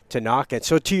to NACA.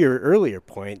 So to your earlier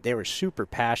point, they were super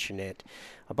passionate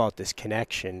about this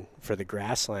connection for the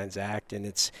Grasslands Act,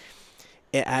 and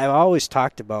I've always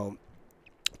talked about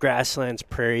grasslands,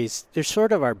 prairies. They're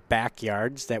sort of our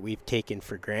backyards that we've taken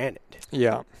for granted.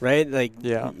 Yeah. Right? Like,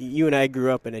 Yeah. you and I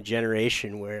grew up in a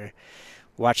generation where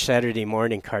watch Saturday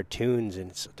morning cartoons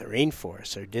and the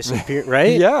rainforests are disappearing,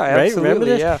 right? Yeah, right? absolutely. Remember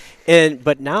this? Yeah.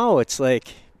 But now it's like,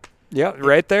 Yeah,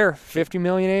 right there. 50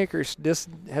 million acres just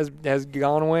has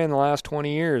gone away in the last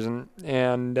 20 years,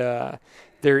 and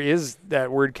there is that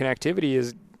word connectivity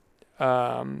is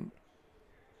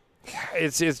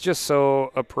it's just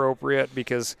so appropriate,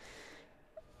 because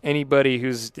anybody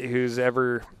who's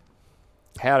ever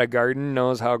had a garden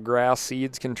knows how grass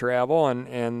seeds can travel,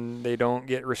 and they don't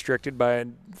get restricted by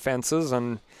fences,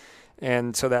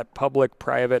 and so that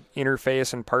public-private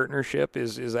interface and partnership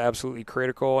is absolutely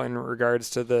critical in regards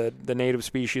to the native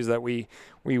species that we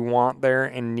want there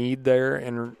and need there,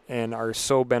 and are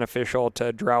so beneficial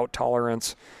to drought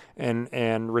tolerance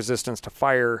and resistance to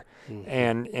fire,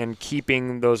 and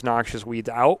keeping those noxious weeds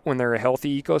out when they're a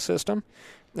healthy ecosystem.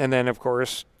 And then, of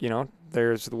course,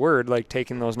 there's the word, like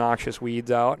taking those noxious weeds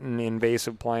out and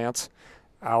invasive plants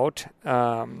out.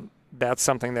 That's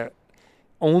something that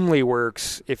only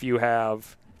works if you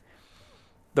have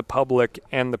the public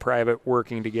and the private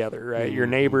working together, right? Mm-hmm. Your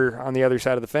neighbor on the other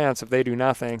side of the fence, if they do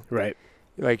nothing, right,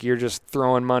 like you're just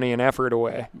throwing money and effort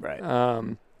away. Right.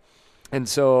 And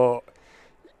so,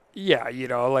 yeah,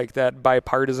 like that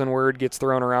bipartisan word gets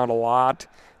thrown around a lot,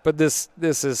 but this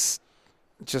is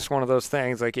just one of those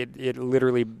things. Like it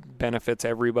literally benefits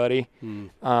everybody.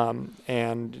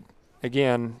 And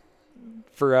again,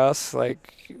 for us,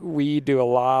 like, we do a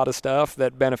lot of stuff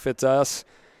that benefits us,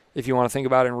 if you want to think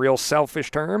about it in real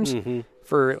selfish terms,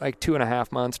 for like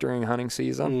 2.5 months during hunting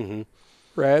season.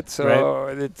 Right?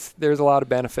 So there's a lot of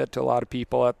benefit to a lot of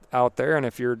people out there. And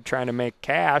if you're trying to make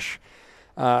cash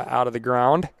out of the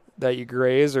ground that you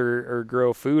graze or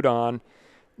grow food on,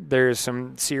 there's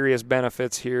some serious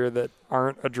benefits here that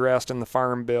aren't addressed in the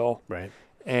Farm Bill. Right.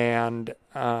 And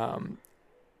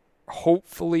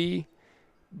hopefully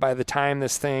by the time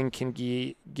this thing can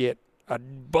get a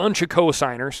bunch of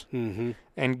co-signers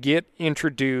and get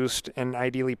introduced and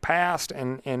ideally passed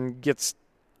and gets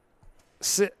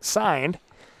signed,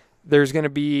 there's going to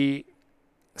be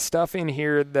stuff in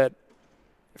here that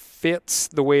fits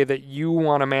the way that you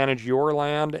want to manage your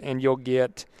land, and you'll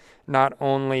get not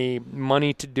only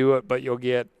money to do it, but you'll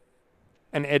get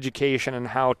an education on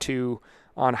how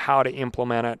to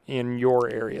implement it in your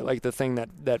area, like the thing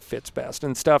that fits best,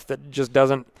 and stuff that just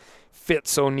doesn't fit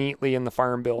so neatly in the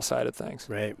Farm Bill side of things.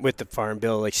 Right. With the Farm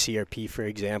Bill, like CRP, for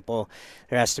example,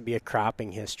 there has to be a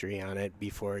cropping history on it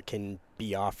before it can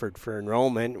be offered for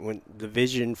enrollment. When the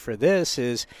vision for this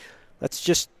is, let's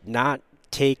just not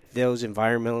take those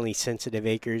environmentally sensitive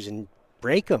acres and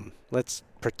break them. Let's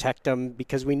protect them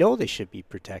because we know they should be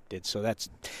protected. So that's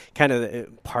kind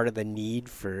of part of the need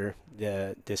for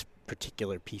this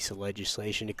particular piece of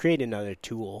legislation, to create another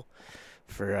tool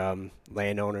for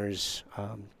landowners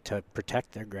to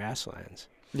protect their grasslands.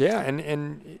 Yeah,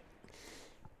 and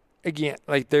again,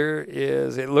 like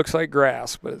it looks like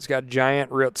grass, but it's got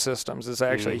giant root systems. It's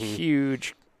actually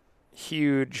huge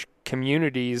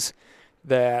communities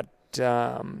that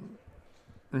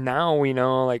now we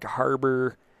know like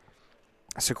harbor,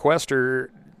 sequester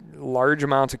large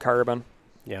amounts of carbon.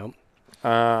 Yeah.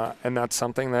 And that's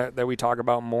something that we talk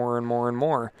about more and more and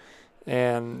more.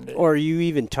 Or you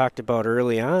even talked about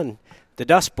early on, the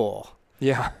Dust Bowl.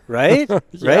 Yeah. Right?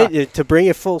 Yeah. Right? To bring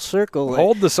it full circle.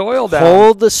 Hold the soil down.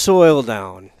 Hold the soil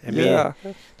down. I mean,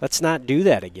 let's not do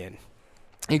that again.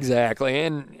 Exactly.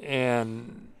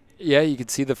 And yeah, you could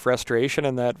see the frustration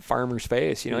in that farmer's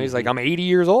face. He's like, I'm 80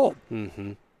 years old.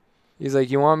 He's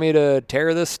like, you want me to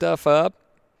tear this stuff up,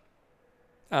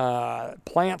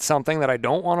 plant something that I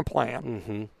don't want to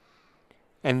plant,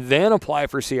 and then apply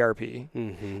for CRP.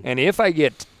 And if I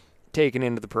get taken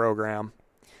into the program,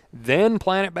 then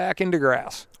plant it back into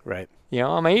grass. Right.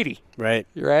 I'm 80. Right.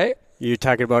 Right? You're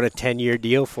talking about a 10-year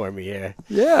deal for me here.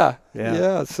 Yeah.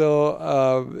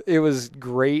 So it was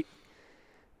great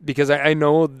because I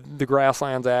know the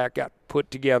Grasslands Act got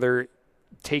put together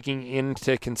taking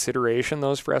into consideration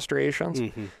those frustrations.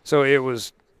 So it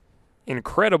was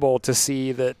incredible to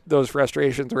see that those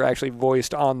frustrations were actually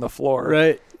voiced on the floor.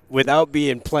 Right. Without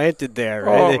being planted there,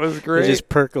 right? Oh, it was great. It just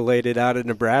percolated out of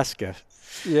Nebraska.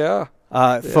 Yeah.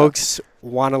 Folks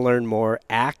want to learn more,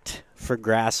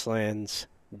 actforgrasslands.org.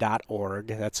 grasslands.org.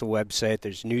 That's the website.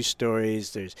 There's news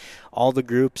stories. There's all the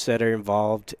groups that are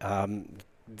involved.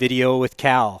 Video with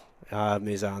Cal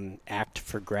is on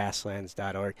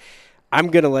actforgrasslands.org. I'm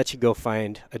going to let you go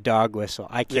find a dog whistle.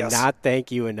 I cannot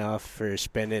thank you enough for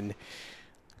spending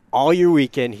all your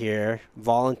weekend here,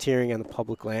 volunteering on the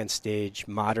public land stage,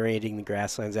 moderating the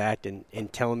Grasslands Act, and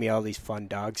telling me all these fun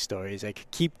dog stories. I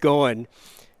could keep going,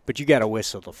 but you got a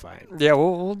whistle to find. Yeah,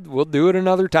 we'll do it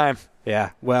another time.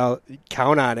 Yeah, well,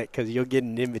 count on it, because you'll get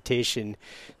an invitation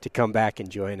to come back and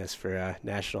join us for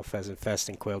National Pheasant Fest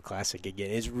and Quail Classic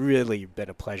again. It's really been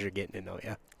a pleasure getting to know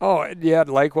you. Oh, yeah,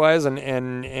 likewise,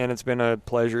 and it's been a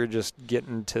pleasure just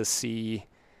getting to see,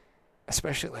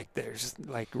 especially like there's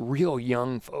like real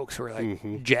young folks who are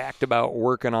like jacked about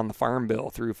working on the farm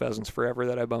bill through Pheasants Forever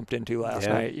that I bumped into last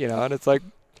night, and it's like,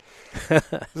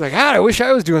 it's like, God, I wish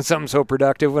I was doing something so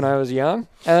productive when I was young.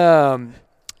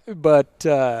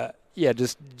 Yeah,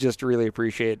 just really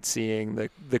appreciate seeing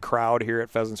the crowd here at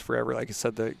Pheasants Forever. Like I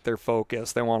said, they're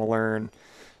focused. They want to learn,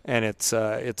 and it's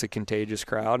a contagious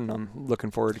crowd, and I'm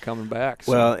looking forward to coming back.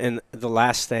 So. Well, and the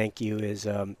last thank you is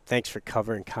thanks for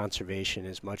covering conservation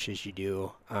as much as you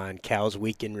do on Cal's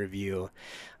Weekend Review.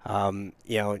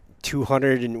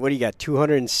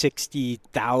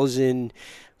 260,000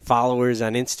 followers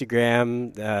on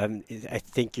Instagram. I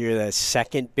think you're the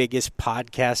second biggest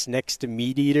podcast next to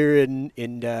Meat Eater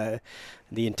in the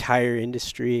entire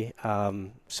industry.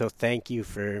 So thank you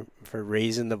for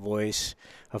raising the voice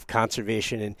of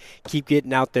conservation and keep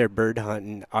getting out there bird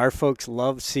hunting. Our folks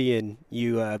love seeing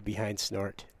you behind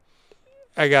Snort.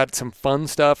 I got some fun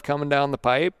stuff coming down the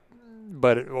pipe,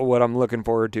 but what I'm looking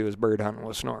forward to is bird hunting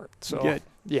with Snort. So good.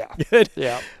 Yeah. Good.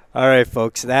 Yeah. All right,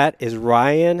 folks, that is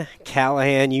Ryan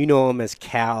Callahan. You know him as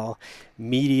Cal,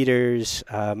 Meat Eaters,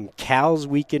 Cal's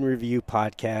Weekend Review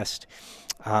podcast.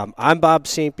 I'm Bob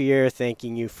St. Pierre,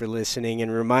 thanking you for listening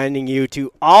and reminding you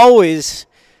to always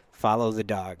follow the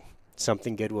dog.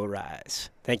 Something good will rise.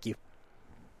 Thank you.